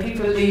ensure that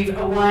people leave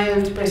a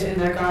wild bit in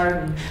their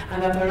garden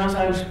and that they're not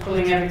out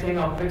pulling everything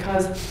up,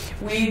 because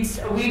a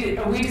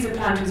weed is a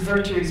plant whose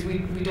virtues we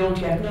don't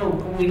yet know,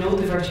 but we know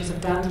the virtues of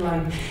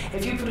dandelion.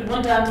 If you put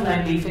one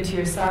dandelion leaf into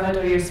your salad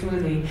or your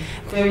smoothie,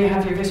 there you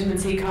have your vitamin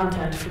C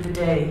content for the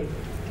day.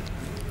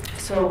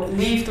 So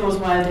leave those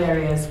wild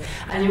areas.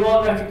 And you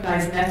all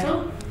recognise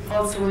nettle,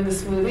 also in the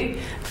smoothie.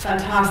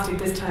 Fantastic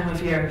this time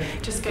of year.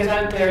 Just get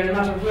out there, no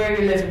matter where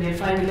you live, and you'll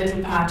find a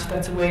little patch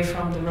that's away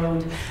from the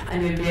road,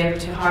 and you'll be able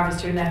to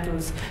harvest your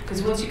nettles.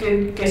 Because once you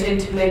can get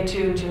into late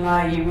June,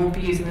 July, you won't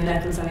be using the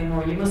nettles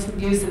anymore. You mustn't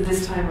use them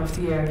this time of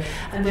the year.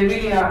 And they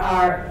really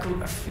are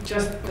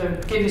they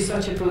give you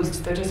such a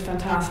boost. They're just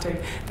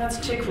fantastic.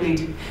 That's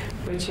chickweed,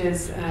 which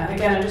is,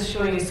 again, I'm just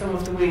showing you some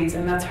of the weeds,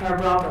 and that's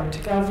herb robert.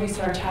 A lot of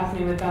research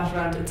happening with that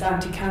around its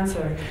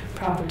anti-cancer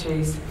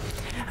properties.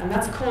 And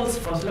that's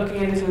coltsfoot,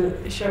 looking a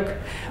little shook,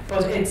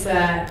 but it's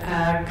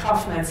a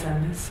cough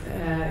medicine.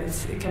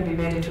 It can be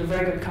made into a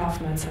very good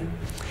cough medicine.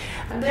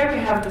 And there we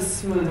have the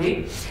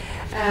smoothie.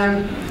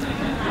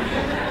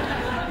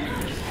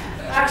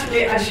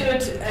 Actually, I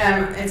should,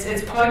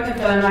 it's poignant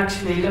that I'm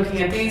actually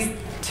looking at these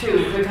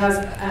two, because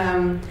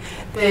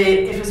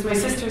it was my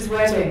sister's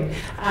wedding,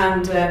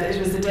 and it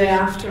was the day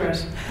after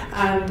it,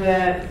 and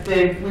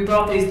we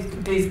brought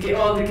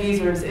all the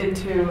geezers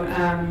into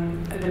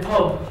the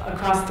pub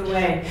across the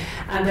way,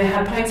 and they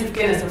had pints of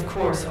Guinness, of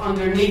course,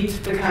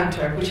 underneath the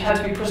counter, which had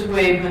to be put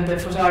away when the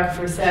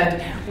photographer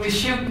said, "We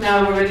shoot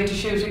now, we're ready to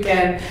shoot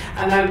again,"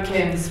 and out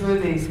came the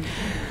smoothies.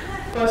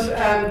 But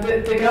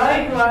the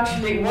guy who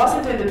actually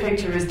wasn't in the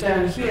picture is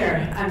down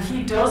here, and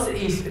he does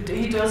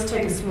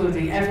take a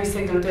smoothie every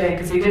single day,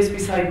 because he lives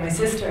beside my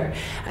sister,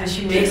 and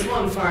she makes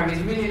one for him.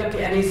 He's really lucky,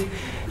 and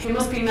he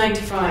must be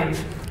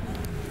 95.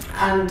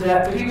 And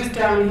but he was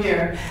down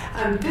here,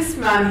 and this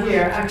man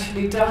here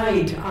actually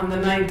died on the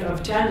 9th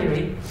of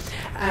January.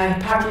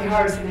 Packy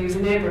Harrison, he was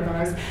a neighbour of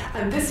ours,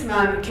 and this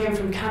man came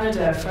from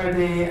Canada for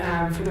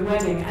the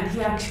wedding, and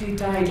he actually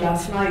died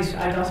last night.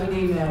 I got an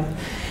email.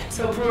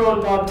 So poor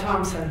old Bob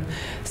Thompson.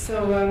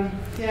 So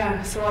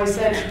so I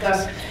said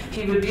that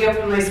he would be up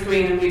on my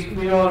screen, and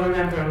we'd all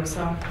remember him.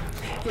 So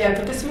yeah,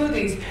 but the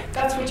smoothies,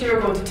 that's what you're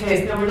going to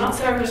taste. Now, we're not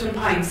serving it in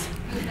pints.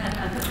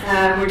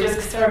 We're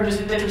just serving it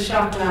in little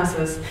shot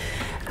glasses.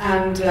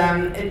 And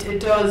it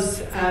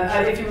does,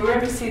 if you were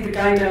able to see the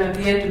guy down at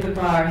the end of the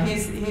bar,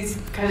 he's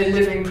kind of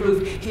living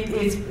proof. He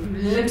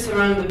limps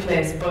around the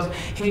place, but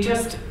he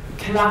just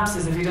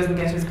collapses if he doesn't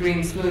get his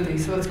green smoothie,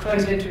 so it's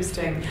quite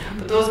interesting.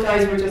 But those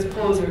guys were just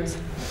posers.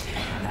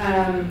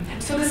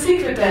 So the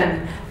secret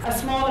then, a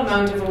small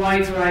amount of a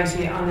wide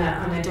variety on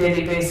a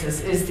daily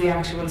basis is the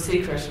actual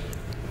secret.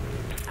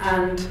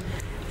 And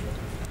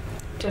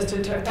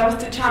that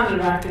was the channel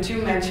rack that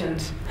you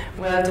mentioned.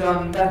 Well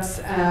done. That's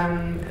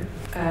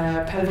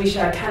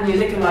Pelvicia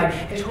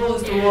canuliculi. It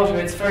holds the water.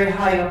 It's very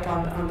high up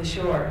on the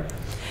shore.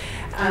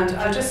 And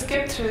I'll just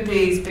skip through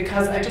these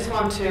because I'm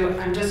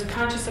just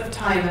conscious of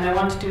time, and I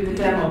want to do the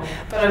demo.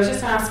 But I was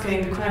just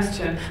asking the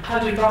question, how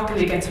did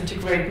broccoli get such a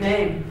great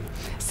name?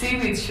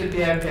 Seaweeds should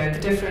be out there, the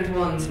different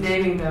ones,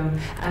 naming them,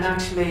 and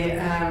actually,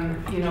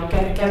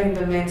 getting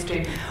them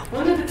mainstream.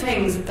 One of the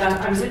things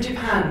that I was in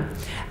Japan,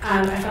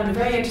 and I found it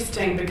very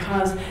interesting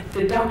because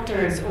the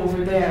doctors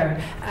over there,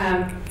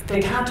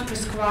 they can't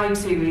prescribe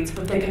seaweeds,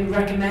 but they can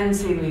recommend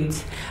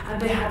seaweeds.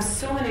 And they have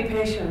so many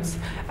patients,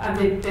 and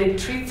they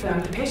treat them.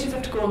 The patients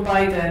have to go and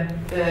buy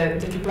the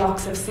little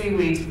blocks of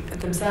seaweed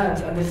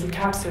themselves, and little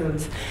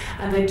capsules.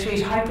 And they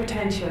treat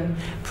hypertension,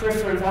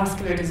 peripheral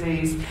vascular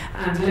disease,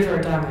 and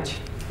liver damage.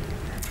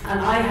 And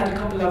I had a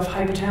couple of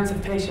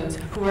hypertensive patients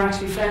who were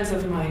actually friends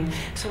of mine,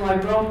 so I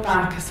brought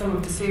back some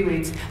of the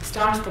seaweeds,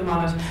 started them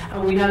on it,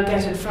 and we now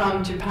get it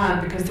from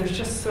Japan because they're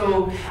just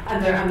so,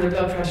 and their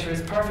blood pressure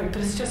is perfect,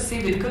 but it's just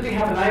seaweed. Could we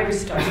have an Irish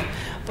stuff?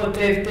 But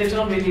they've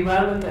done really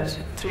well with it,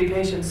 3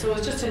 patients. So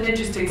it's just an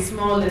interesting,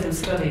 small little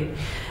study.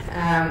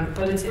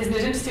 But isn't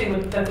it interesting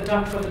what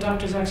the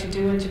doctors actually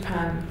do in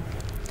Japan?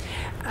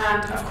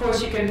 And of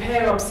course you can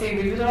pair up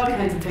seaweed with all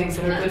kinds of things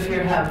that are good for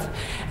your health.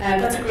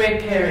 That's a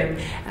great pairing,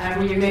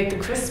 where you make the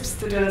crisps,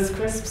 the Dill's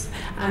crisps,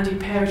 and you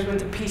pair it with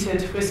the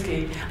peated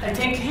whiskey. I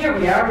think here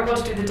we are, we're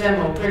going to do the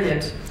demo,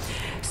 brilliant.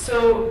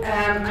 So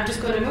I'm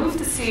just going to move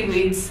the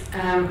seaweeds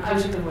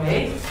out of the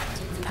way.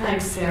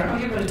 Thanks, Sarah. Oh,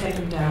 you're going to take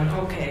them down,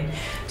 okay.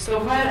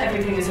 So while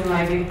everything is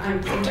arriving,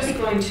 I'm just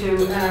going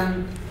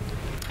to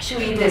show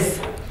you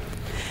this.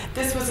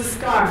 This was a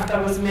scarf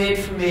that was made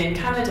for me in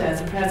Canada as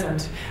a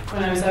present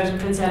when I was out in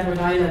Prince Edward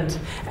Island,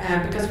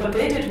 because what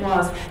they did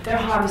was their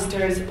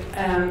harvesters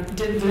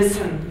didn't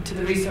listen to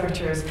the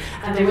researchers,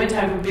 and they went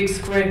out with big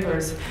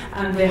scrapers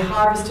and they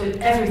harvested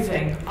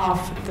everything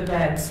off the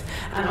beds,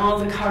 and all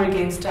the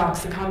corrugane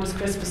stocks, the Condus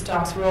crispus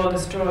stocks, were all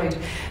destroyed.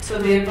 So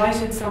they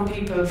invited some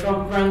people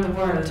from around the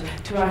world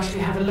to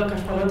actually have a look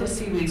at what other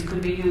seaweeds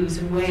could be used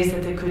and ways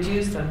that they could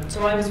use them.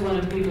 So I was one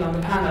of the people on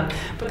the panel,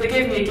 but they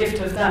gave me a gift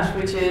of that,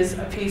 which is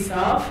a piece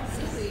of,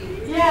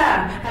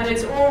 yeah, and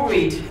it's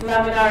oarweed,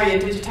 Laminaria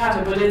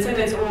digitata, but it's in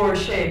its oar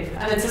shape,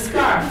 and it's a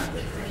scarf.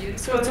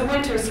 So it's a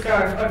winter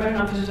scarf. I better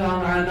not put it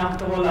on or I'll knock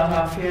the whole lot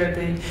off here,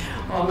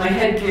 all my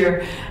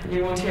headgear, and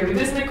you won't hear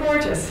me. Isn't it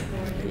gorgeous?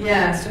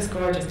 Yeah, it's just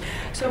gorgeous.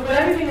 So when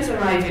everything is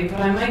arriving,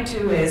 what I might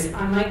do is,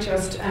 I might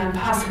just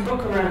pass a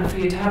book around for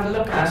you to have a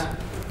look at,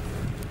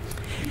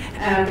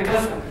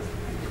 because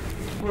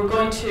we're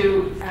going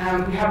to,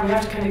 we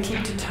have to kind of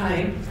keep to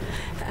time.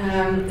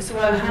 So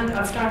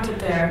I'll start it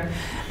there.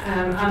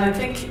 And I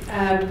think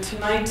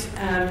tonight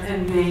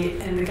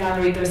in the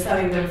gallery they're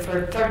selling them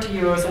for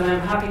 €30, and I'm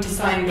happy to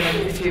sign them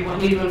if you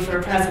need one for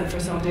a present for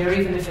somebody, or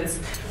even if it's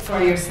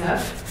for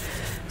yourself.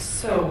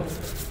 So,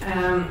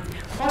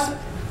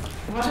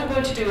 what I'm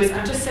going to do is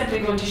I'm just simply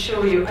going to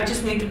show you. I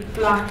just need the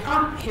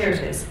black. Here it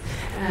is,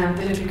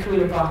 the little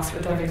cooler box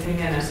with everything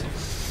in it.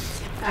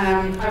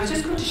 I was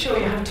just going to show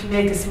you how to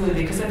make a smoothie,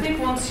 because I think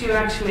once you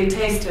actually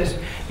taste it,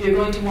 you're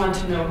going to want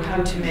to know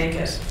how to make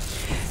it.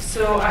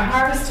 So I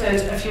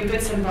harvested a few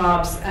bits and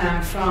bobs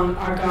from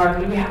our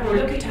garden. We're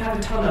lucky to have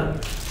a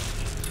tunnel.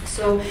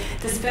 So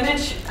the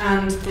spinach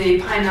and the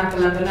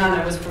pineapple and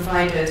banana was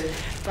provided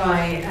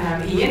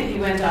by Ian. He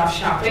went off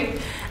shopping.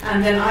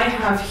 And then I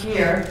have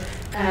here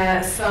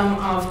some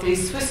of the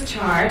Swiss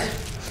chard,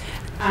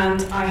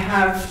 and I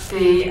have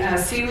the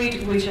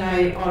seaweed, which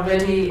I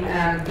already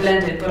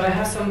blended, but I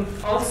have some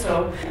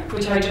also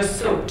which I just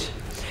soaked.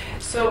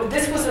 So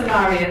this was a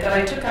lariat that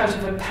I took out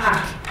of a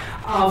pack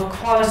of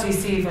quality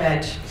sea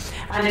veg,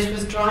 and it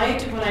was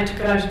dried when I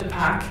took it out of the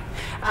pack,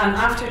 and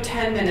after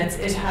 10 minutes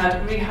it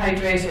had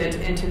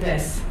rehydrated into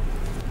this.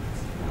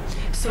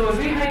 So it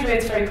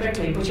rehydrates very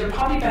quickly, but you're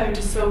probably better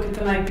to soak it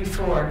the night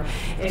before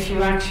if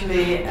you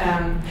actually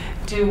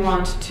do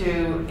want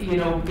to,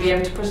 be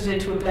able to put it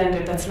into a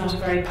blender that's not a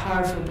very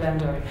powerful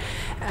blender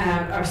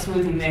or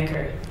smoothie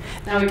maker.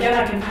 Now again,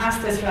 I can pass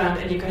this around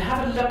and you can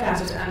have a look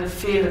at it and a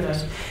feel of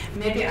it.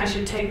 Maybe I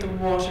should take the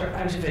water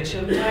out of it,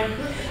 shouldn't I?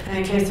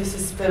 In case there's a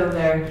spill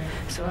there.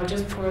 So I'll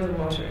just pour the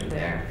water in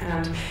there.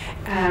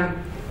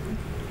 And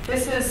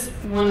this is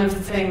one of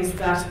the things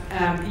that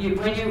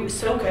when you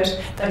soak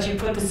it, that you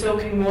put the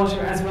soaking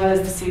water as well as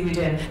the seaweed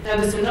in. Now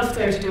there's enough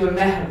there to do a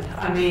mehel.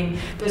 I mean,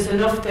 there's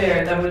enough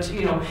there that would,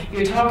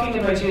 you're talking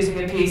about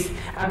using a piece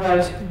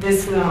about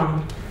this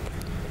long.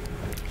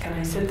 Can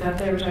I sit that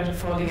there without it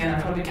falling in? I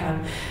probably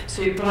can.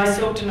 So, but I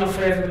soaked enough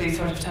for everybody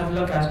sort of to have a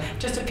look at.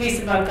 Just a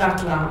piece about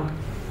that long.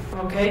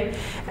 Okay,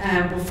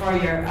 before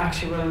your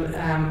actual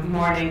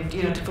morning,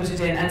 to put it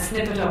in and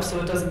snip it up so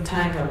it doesn't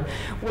tangle.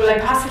 Will I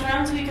pass it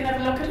around so you can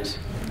have a look at it?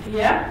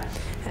 Yeah?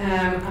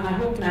 And I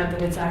hope now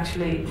that it's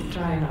actually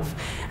dry enough.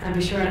 And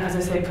be sure, as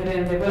I say, put it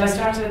in there. Will I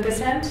start at this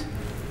end?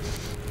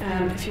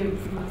 If you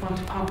want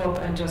to pop up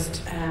and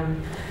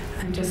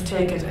just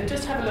take it and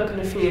just have a look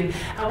and a feel.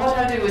 And what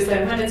I'll do is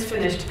then when it's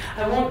finished,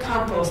 I won't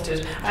compost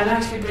it. I'll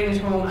actually bring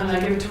it home and I'll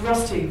give it to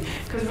Rusty,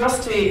 because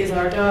Rusty is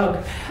our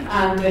dog,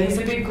 and he's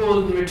a big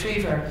golden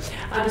retriever.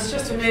 And it's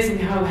just amazing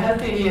how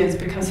healthy he is,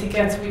 because we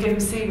give him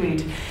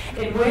seaweed.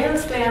 In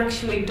Wales, they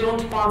actually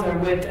don't bother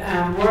with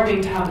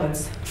worming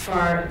tablets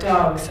for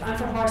dogs and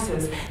for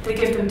horses. They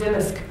give them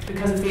Dillisk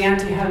because of the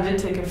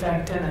anti-helmintic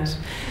effect in it.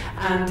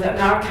 And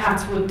our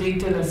cats would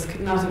eat Dillisk,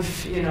 not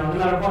if, no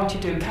matter what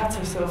you do. Cats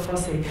are so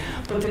fussy.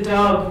 But the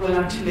dog will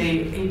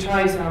actually, he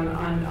thrives on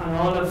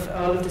all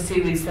of the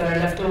seaweeds that are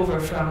left over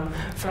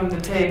from the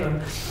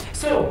table.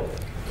 So,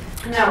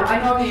 now,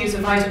 I normally use a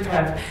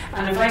VitaPrep,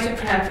 and a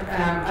VitaPrep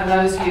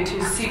allows you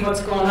to see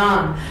what's going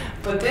on.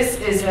 But this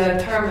is a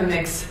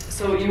Thermomix,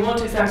 so you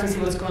won't exactly see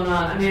what's going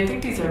on. I mean, I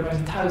think these are about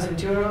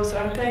 €1,000,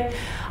 aren't they?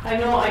 I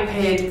know I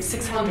paid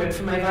 600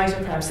 for my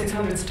VitaPrep,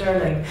 600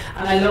 sterling,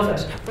 and I love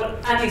it.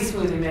 But any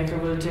smoothie maker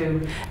will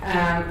do.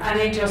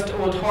 Any just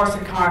old horse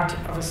and cart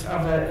of a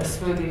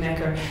smoothie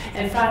maker.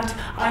 In fact,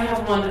 I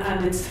have one,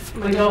 and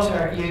my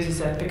daughter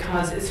uses it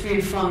because it's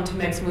really fun to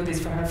make smoothies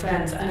for her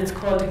friends, and it's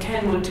called the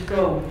Kenwood To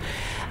Go.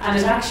 And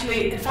it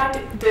actually, in fact,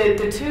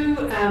 the two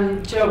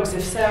jugs,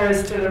 if Sarah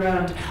is still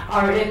around,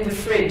 are in the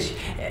fridge,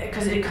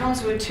 because it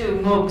comes with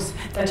 2 mugs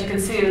that you can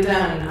seal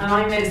down. And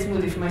I made a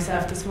smoothie for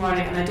myself this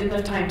morning, and I didn't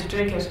have time to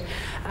drink it.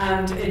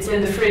 And it's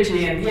in the fridge,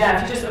 Ian.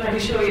 Yeah, if you I can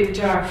show you the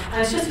jar.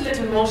 And it's just a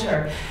little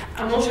motor.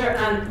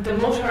 And the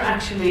motor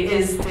actually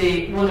is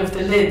one of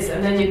the lids.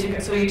 And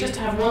then so you just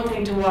have one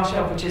thing to wash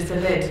up, which is the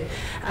lid.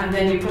 And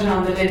then you put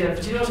on the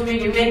lid do you know what I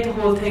mean? You make the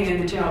whole thing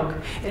in the jug.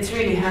 It's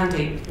really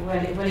handy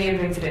when Ian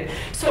brings it in.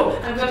 So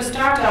I'm going to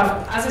start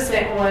off, as I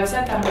say, I've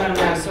set that around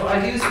now. So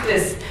I'll use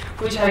this,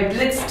 which I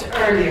blitzed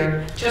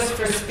earlier, just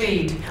for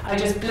speed. I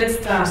just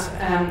blitzed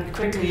that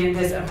quickly in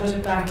this and put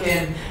it back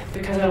in,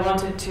 because I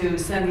wanted to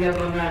send the other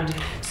one around.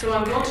 So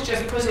I'm going to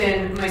just put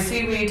in my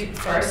seaweed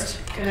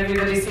first. Can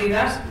everybody see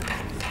that?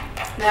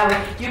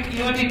 Now,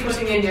 you would be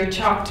putting in your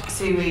chopped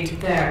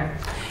seaweed there.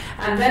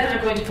 And then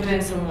I'm going to put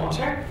in some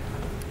water.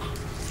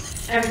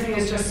 Everything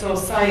is just so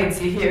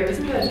sciencey here,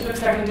 isn't it? It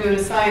looks like I'm doing a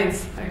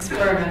science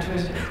experiment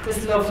with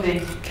this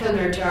lovely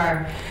Kilner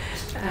jar.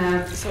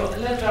 So a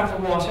little drop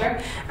of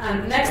water.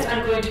 And next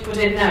I'm going to put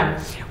in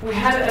now. We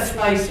had a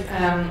slight,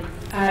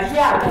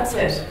 yeah, that's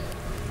it.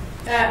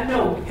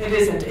 No, it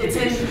isn't. It's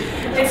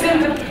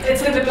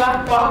in the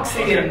black box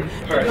again,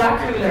 the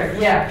black cooler.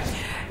 Yeah.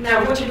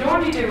 Now, what you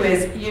normally do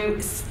is you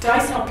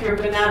dice up your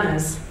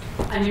bananas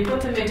and you put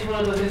them into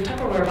one of those little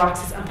Tupperware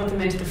boxes and put them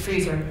into the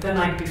freezer the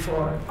night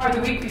before, or the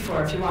week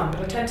before if you want,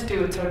 but I tend to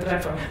do it sort of the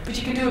night before. But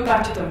you can do a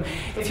batch of them.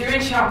 If you're in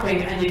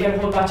shopping and you get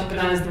a whole batch of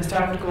bananas and they're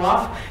starting to go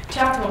off,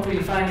 chop them up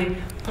really finely,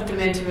 put them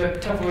into a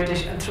Tupperware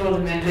dish and throw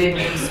them in, label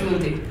them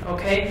smoothie,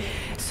 okay?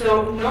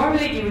 So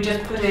normally you would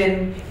just put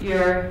in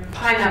your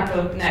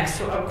pineapple next,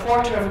 so a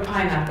quarter of a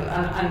pineapple,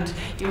 and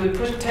you would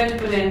tend to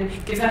put in,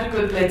 give that a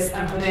good blitz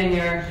and put in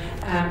your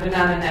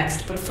banana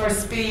next. But for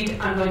speed,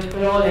 I'm going to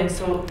put all in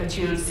so that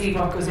you'll see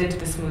what goes into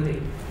the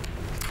smoothie.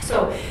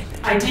 So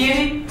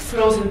ideally,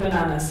 frozen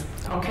bananas,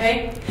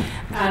 okay?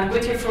 And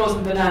with your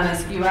frozen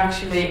bananas, you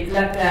actually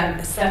let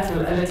them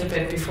settle a little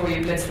bit before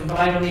you blitz them. But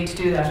I don't need to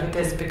do that with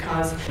this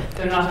because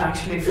they're not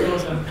actually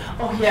frozen.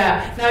 Oh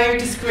yeah, now you're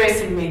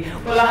disgracing me.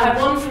 Well, I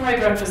had one for my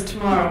breakfast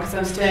tomorrow because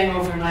I'm staying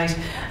overnight.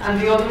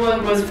 And the other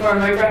one was for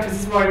my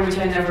breakfast this morning, which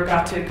I never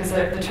got to because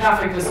the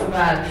traffic was so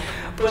bad.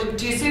 But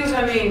do you see what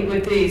I mean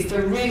with these?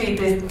 They're really,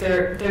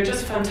 they're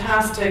just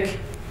fantastic.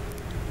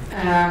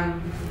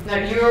 Now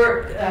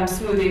your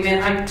smoothie,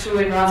 I threw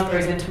in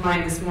raspberries into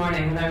mine this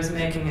morning when I was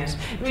making it.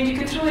 I mean, you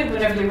can throw in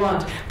whatever you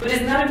want, but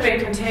isn't that a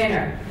great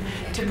container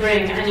to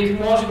bring? And you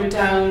can water it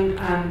down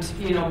and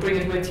bring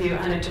it with you,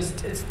 and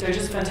they're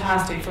just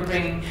fantastic for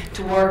bringing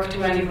to work,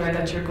 to anywhere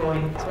that you're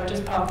going. So I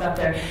just popped that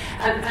there,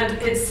 and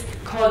it's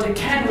called a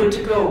Kenwood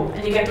to go,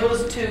 and you get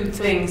those two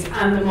things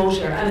and the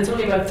motor, and it's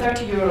only about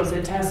 €30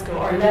 in Tesco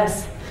or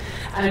less,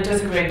 and it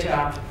does a great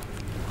job.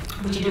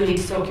 But you do need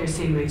to soak your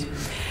seaweed.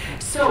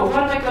 So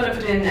what am I going to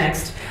put in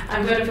next?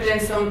 I'm going to put in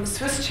some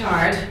Swiss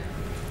chard,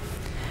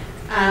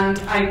 and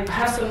I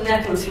have some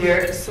nettles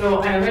here. So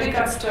I already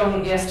got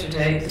stung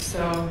yesterday,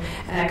 so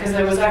because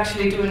I was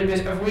actually doing a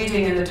bit of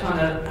reading in the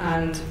tunnel,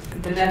 and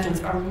the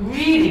nettles are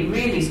really,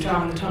 really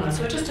strong in the tunnel.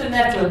 So just a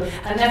nettle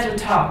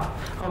top,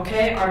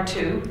 okay, or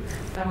two.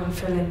 That will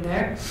fill in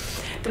there.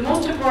 The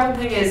most important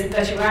thing is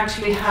that you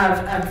actually have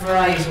a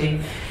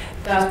variety.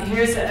 That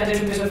here's a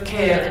little bit of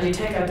kale, and you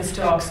take out the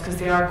stalks because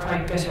they are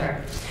quite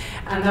bitter.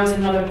 And that was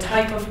another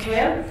type of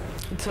kale.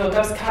 So that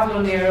was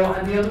Cavolo Nero,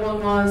 and the other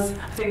one was,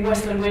 I think,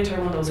 Westland Winter,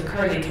 one of those, a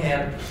curly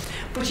kale.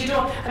 But you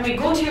don't,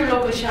 go to your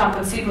local shop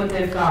and see what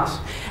they've got.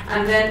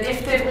 And then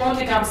if they've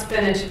only got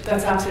spinach,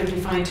 that's absolutely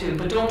fine too,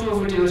 but don't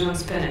overdo it on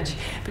spinach.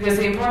 Because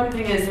the important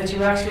thing is that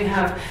you actually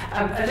have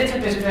a little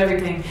bit of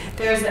everything.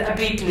 There's a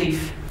beet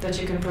leaf that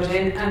you can put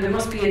in, and there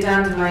must be a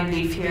dandelion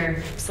leaf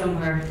here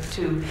somewhere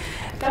too.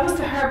 That was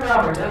the Herb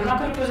Robert, and I'm not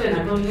going to put it in,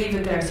 I'm going to leave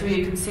it there so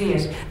you can see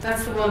it.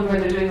 That's the one where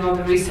they're doing all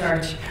the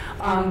research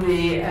on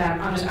it. It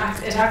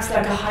acts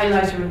like a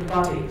highlighter in the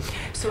body.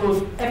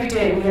 So every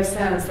day we have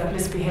cells that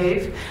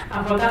misbehave,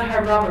 and what that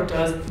Herb Robert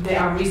does, they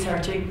are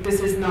researching. This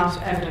is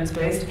not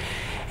evidence-based.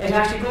 It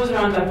actually goes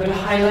around like with a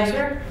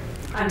highlighter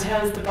and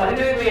tells the body,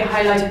 the way you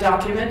highlight a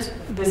document,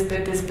 this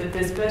bit, this bit,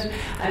 this bit,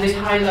 and it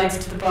highlights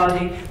to the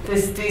body,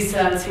 these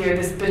cells here,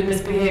 this bit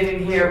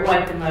misbehaving here,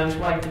 wipe them out,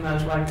 wipe them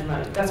out, wipe them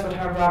out. That's what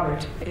Herb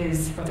Robert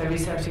is, what they're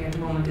researching at the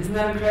moment. Isn't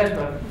that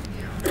incredible?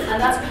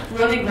 And that's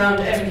running round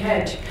every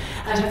hedge.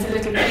 And it has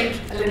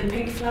a little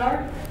pink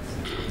flower.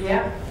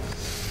 Yeah.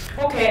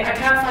 Okay, I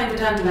can't find the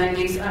dandelion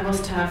leaves. I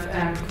must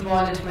have put them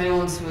all into my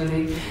own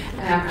smoothie.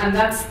 And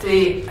that's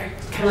the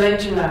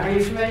calendula. Are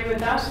you familiar with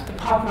that? The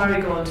pot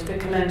marigold, the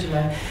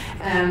calendula.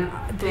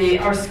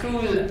 Our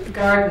school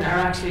garden are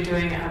actually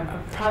doing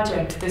a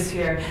project this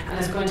year, and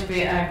it's going to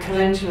be a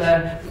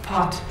calendula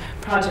pot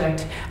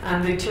project,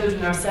 and the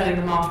children are selling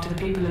them off to the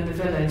people in the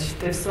village.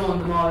 They've sown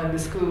them all in the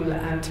school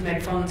to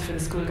make funds for the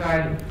school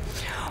garden.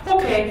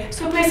 Okay,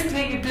 so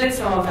basically you blitz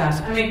all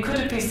that. I mean, could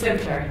it be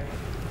simpler?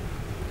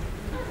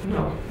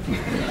 No. Did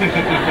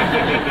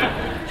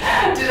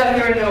I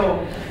hear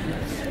no?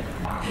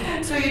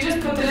 So you just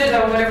put the lid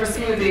on whatever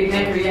smoothie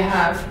maker you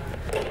have,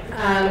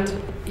 and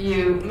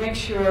you make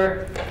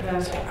sure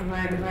that, am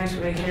I the right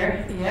way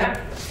here? Yeah.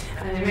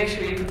 And you make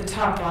sure you put the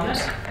top on it.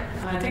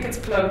 And I think it's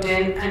plugged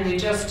in, and you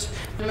just,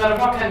 no matter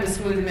what kind of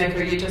smoothie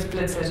maker, you just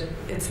blitz it.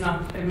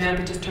 It may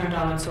be just turned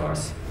on at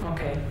source.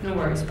 Okay, no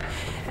worries.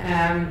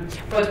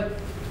 But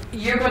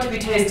you're going to be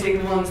tasting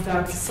the ones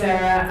that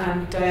Sarah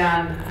and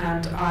Diane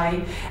and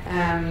I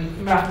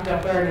rattled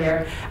up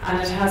earlier, and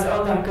it has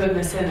all that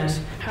goodness in it.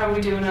 How are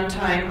we doing on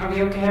time? Are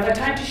we okay? Have I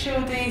time to show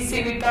the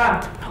seaweed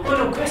bath? Oh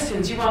no,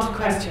 questions. You wanted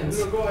questions?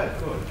 No, go ahead,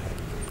 go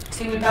ahead.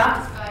 Seaweed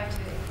bath?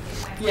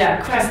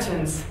 Yeah,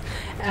 questions.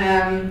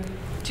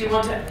 Do you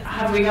want to,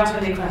 have we got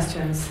any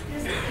questions?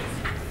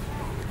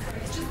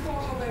 It's just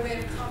more by way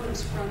of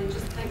comment, Prannie.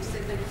 Just thank you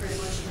very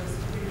much. It was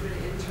really,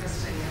 really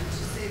interesting. And to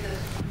say that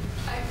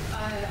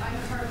I'm a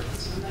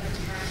herbalist and a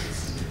medical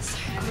herbalist.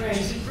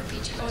 Great.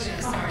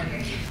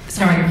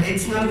 Sorry,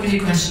 it's not really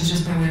a question,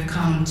 just by way of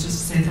comment, just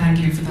to say thank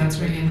you for that. It's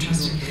really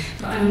interesting.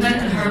 But I'm a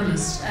medical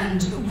herbalist,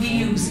 and we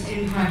use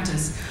in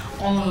practice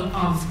all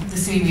of the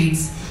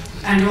seaweeds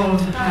and all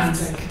of the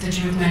plants that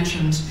you have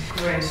mentioned.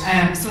 Great.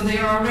 So they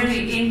are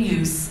already in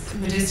use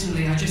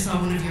medicinally. I just saw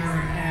one of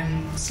your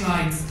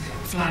slides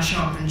flash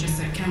up and just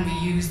said, can we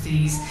use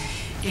these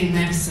in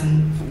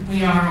medicine?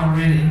 We are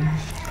already.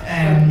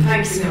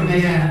 Thank you for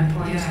making that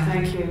point. Yeah.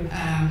 Thank you.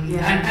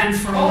 And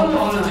for all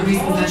of the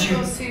reasons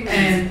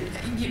that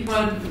you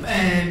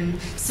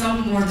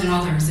some more than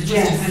others. It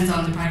just depends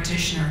on the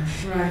practitioner,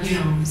 right. you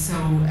know. So,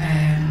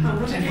 and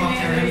what their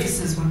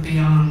emphasis would be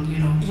on, you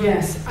know.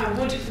 Yes, and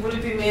would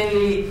it be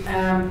mainly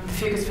the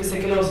Fucus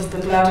vesiculosus, the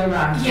bladder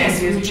wrap?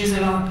 Yes, which is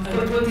a lot.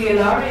 But would the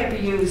alaria be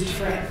used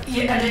for?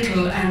 Yeah, a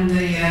little, and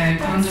the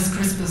Condus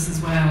crispus as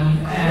well.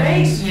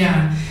 Great.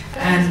 Yeah,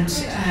 and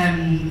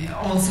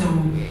also.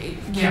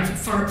 Yeah,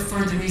 for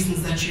the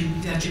reasons that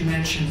you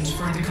mentioned,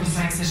 for the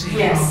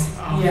complexity of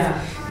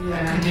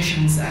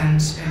conditions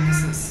and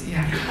illnesses.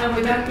 Yeah. And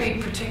would that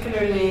be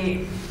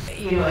particularly,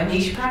 you know, a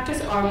niche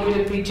practice, or would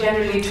it be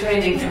generally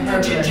training for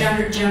herbalists?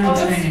 General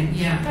training.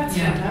 Yeah. That's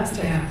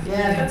fantastic.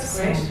 Yeah, that's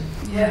great. So,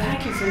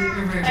 thank you for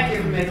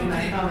making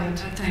that comment.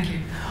 Thank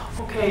you.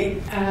 Okay,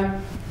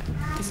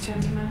 this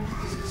gentleman.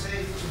 Is it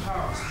safe to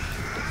harvest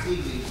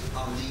seaweed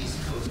on the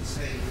East Coast,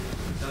 say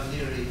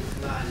Dunleary,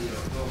 Killarney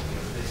or Galway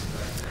or places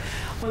like that?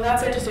 Well,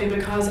 that's interesting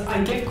because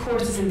I give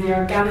courses in the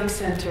Organic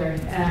Centre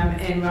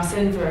in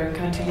Rossinver,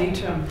 County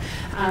Leitrim,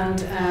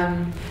 and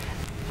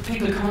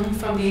people come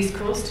from the East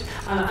Coast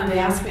and they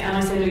ask me, and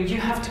I say, look, you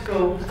have to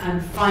go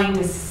and find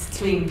a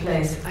clean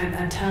place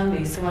and tell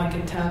me so I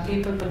can tell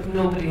people, but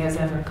nobody has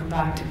ever come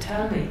back to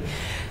tell me.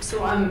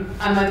 So I'm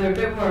either a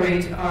bit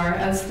worried, or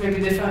else maybe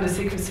they found a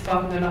secret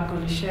spot and they're not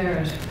going to share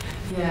it.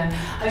 Yeah,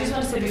 I just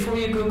want to say before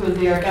you Google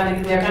the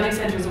Organic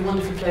Centre is a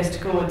wonderful place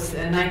to go. It's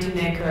a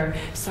 19-acre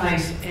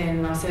site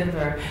in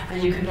Rossinver,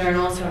 and you can learn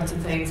all sorts of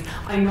things.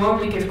 I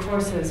normally give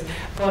courses,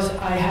 but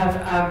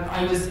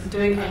I was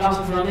doing a lot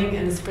of running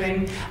in the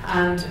spring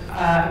and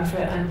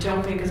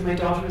jumping because my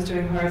daughter was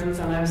doing hurdles,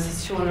 and I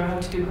was showing her how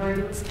to do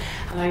hurdles,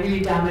 and I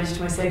really damaged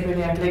my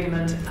sacroiliac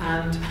ligament,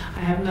 and I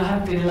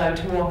haven't been allowed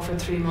to walk for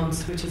 3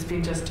 months, which has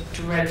been just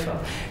dreadful.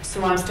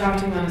 So I'm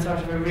starting on a sort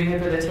of a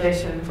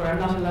rehabilitation where I'm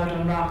not allowed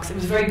on rocks.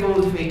 It was very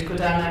bold of me to go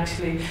down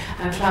actually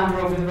and clamber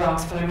over the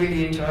rocks, but I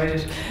really enjoyed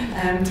it.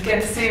 And to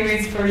get the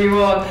seaweeds for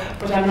you all,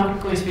 but I'm not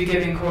going to be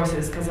giving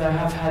courses because I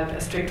have had a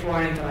strict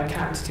warning that I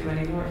can't do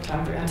any more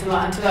clambering until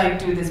I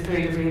do this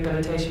period of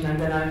rehabilitation, and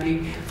then I'll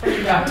be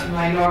fully back to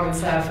my normal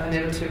self and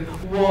able to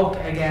walk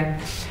again.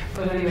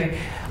 But anyway,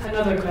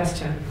 another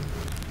question.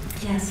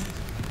 Yes.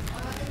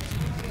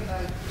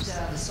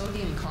 The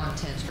sodium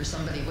content for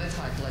somebody with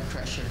high blood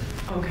pressure.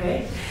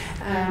 Okay.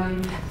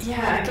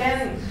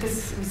 Again,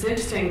 this was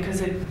interesting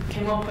because it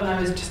came up when I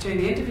was just doing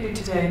the interview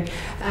today.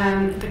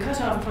 The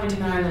cut-off point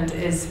in Ireland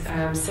is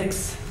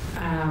 6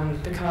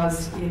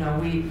 because, you know,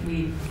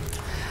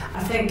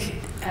 I think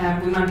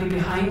we might be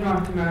behind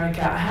North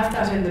America. I have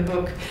that in the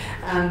book,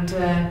 and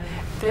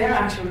their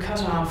actual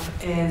cut-off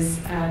is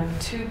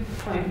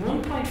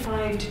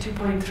 1.5 to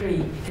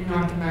 2.3 in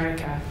North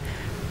America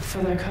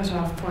for their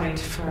cut-off point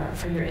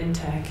for your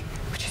intake,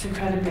 which is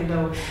incredibly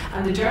low.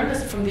 And the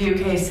journalist from the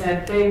UK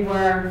said they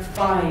were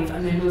 5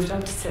 and they moved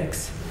up to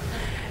 6.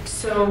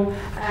 So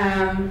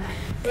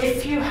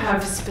if you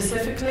have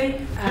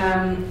specifically,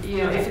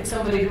 if it's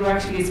somebody who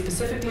actually is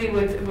specifically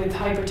with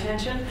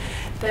hypertension,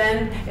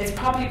 then it's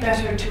probably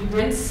better to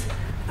rinse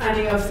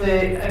any of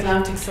the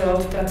Atlantic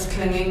salt that's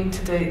clinging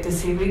to the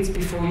seaweeds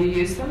before you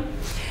use them.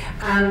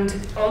 And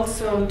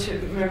also to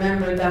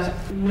remember that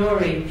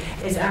nori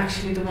is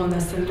actually the one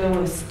that's the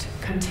lowest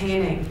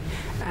containing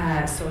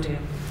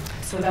sodium.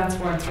 So that's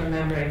worth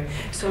remembering.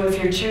 So if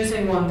you're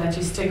choosing one, that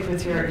you stick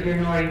with your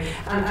nori.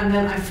 And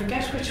then I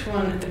forget which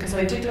one, because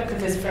I did look at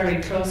this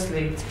very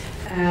closely,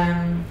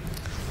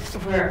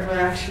 where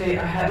actually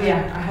I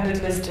had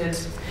it listed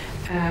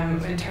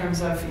in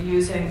terms of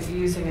using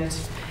it.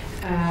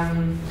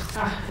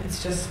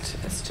 It's just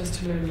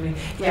eluding me.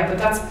 Yeah, but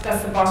that's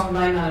the bottom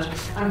line on it.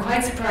 I'm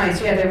quite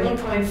surprised. Yeah, they're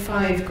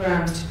 1.5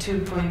 grams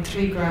to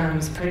 2.3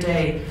 grams per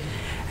day,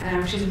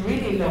 which is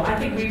really low. I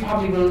think we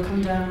probably will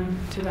come down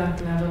to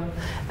that level.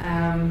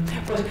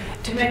 But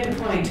to make the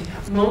point,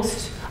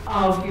 most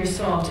of your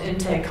salt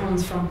intake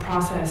comes from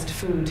processed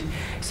food.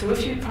 So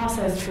if you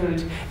processed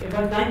food,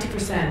 about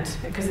 90%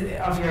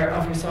 of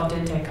your salt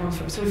intake comes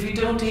from. So if you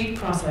don't eat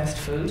processed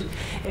food,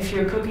 if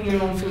you're cooking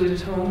your own food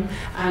at home,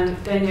 and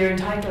then you're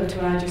entitled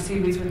to add your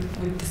seaweeds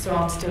with the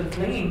salt still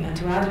clinging, and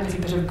to add a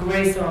little bit of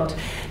grey salt.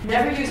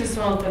 Never use a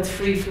salt that's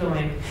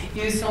free-flowing.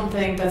 Use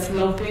something that's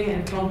lumpy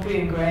and clumpy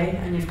and grey,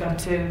 and you've got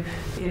to,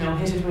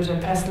 hit it with a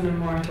pestle and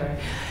mortar.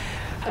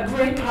 A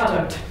great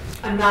product,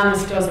 and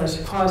Nanas does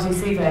it, Quality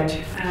Sea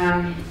Veg,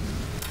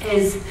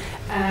 it's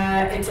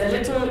a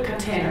little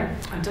container,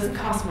 and it doesn't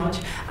cost much,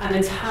 and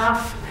it's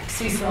half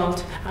sea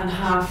salt and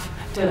half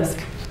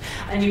dillisk.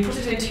 And you put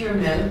it into your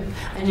mill,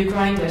 and you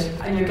grind it,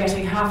 and you're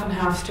getting half and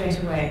half straight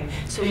away.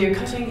 So you're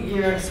cutting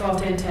your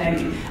salt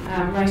intake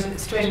right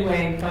straight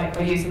away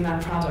by using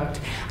that product.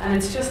 And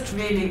it's just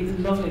really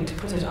lovely to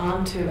put it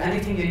onto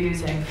anything you're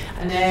using,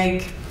 an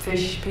egg,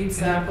 fish,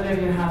 pizza, whatever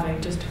you're having,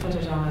 just to put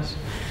it on it.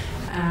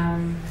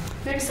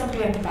 Maybe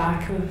somebody at the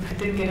back who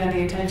didn't get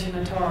any attention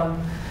at all.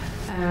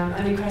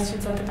 Any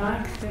questions at the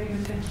back? Maybe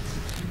with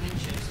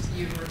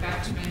You were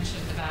about to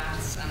mention the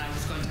baths, and I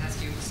was going to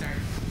ask you, sorry.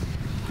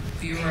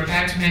 you were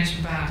about to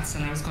mention baths,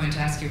 and I was going to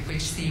ask you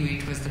which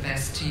seaweed was the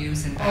best to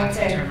use in baths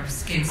in terms of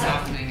skin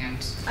softening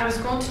and. I was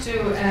going to do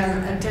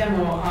a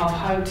demo of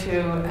how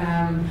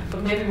to,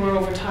 but maybe we're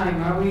over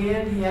time. Are we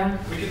in? Yeah.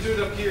 We can do it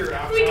up here.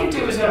 After, we can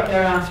do it up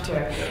there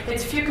after.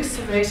 It's Fucus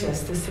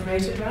serratus, the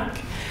serrated rack,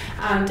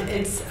 and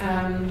it's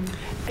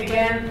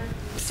again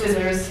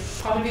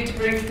scissors. Probably need to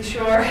bring to the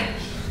shore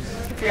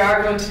if you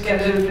are going to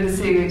get a little bit of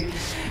seaweed.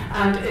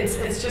 And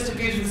it's just a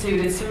beautiful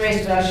seaweed. It's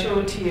serrated. I'll show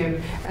it to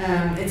you.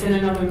 It's in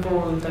another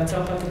bowl that's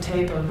up at the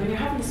table. When you're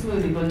having a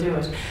smoothie, we'll do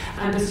it.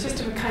 And it's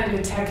just a kind of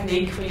a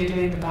technique when you're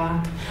doing the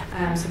bath,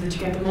 so that you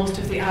get the most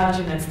of the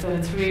alginates, that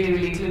it's really,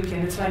 really gloopy,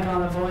 and it's like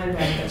olive oil then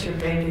that you're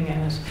bathing in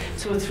it.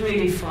 So it's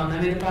really fun.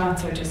 I mean, the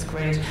baths are just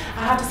great.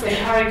 I have to say,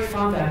 Harry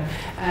Father,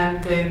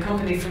 the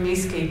company from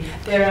Iski,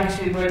 they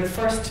actually were the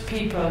first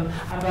people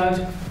about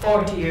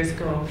 40 years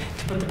ago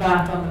to put the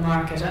bath on the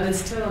market, and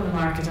it's still on the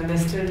market, and they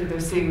still do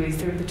their seaweeds.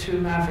 They're the true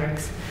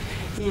mavericks.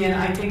 Ian,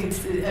 I think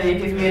it's, you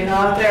give me a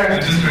nod there. I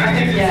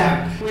think,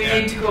 yeah, we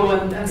need to go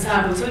and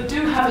sample. So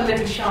do have a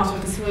little shot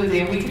of the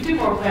smoothie, and we can do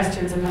more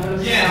questions and have a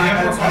look. Yeah, if you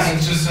have more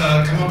questions, just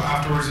come up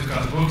afterwards. We've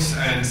got the books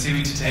and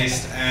seaweed to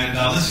taste, and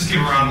let's just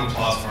give a round of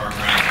applause for our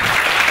friend.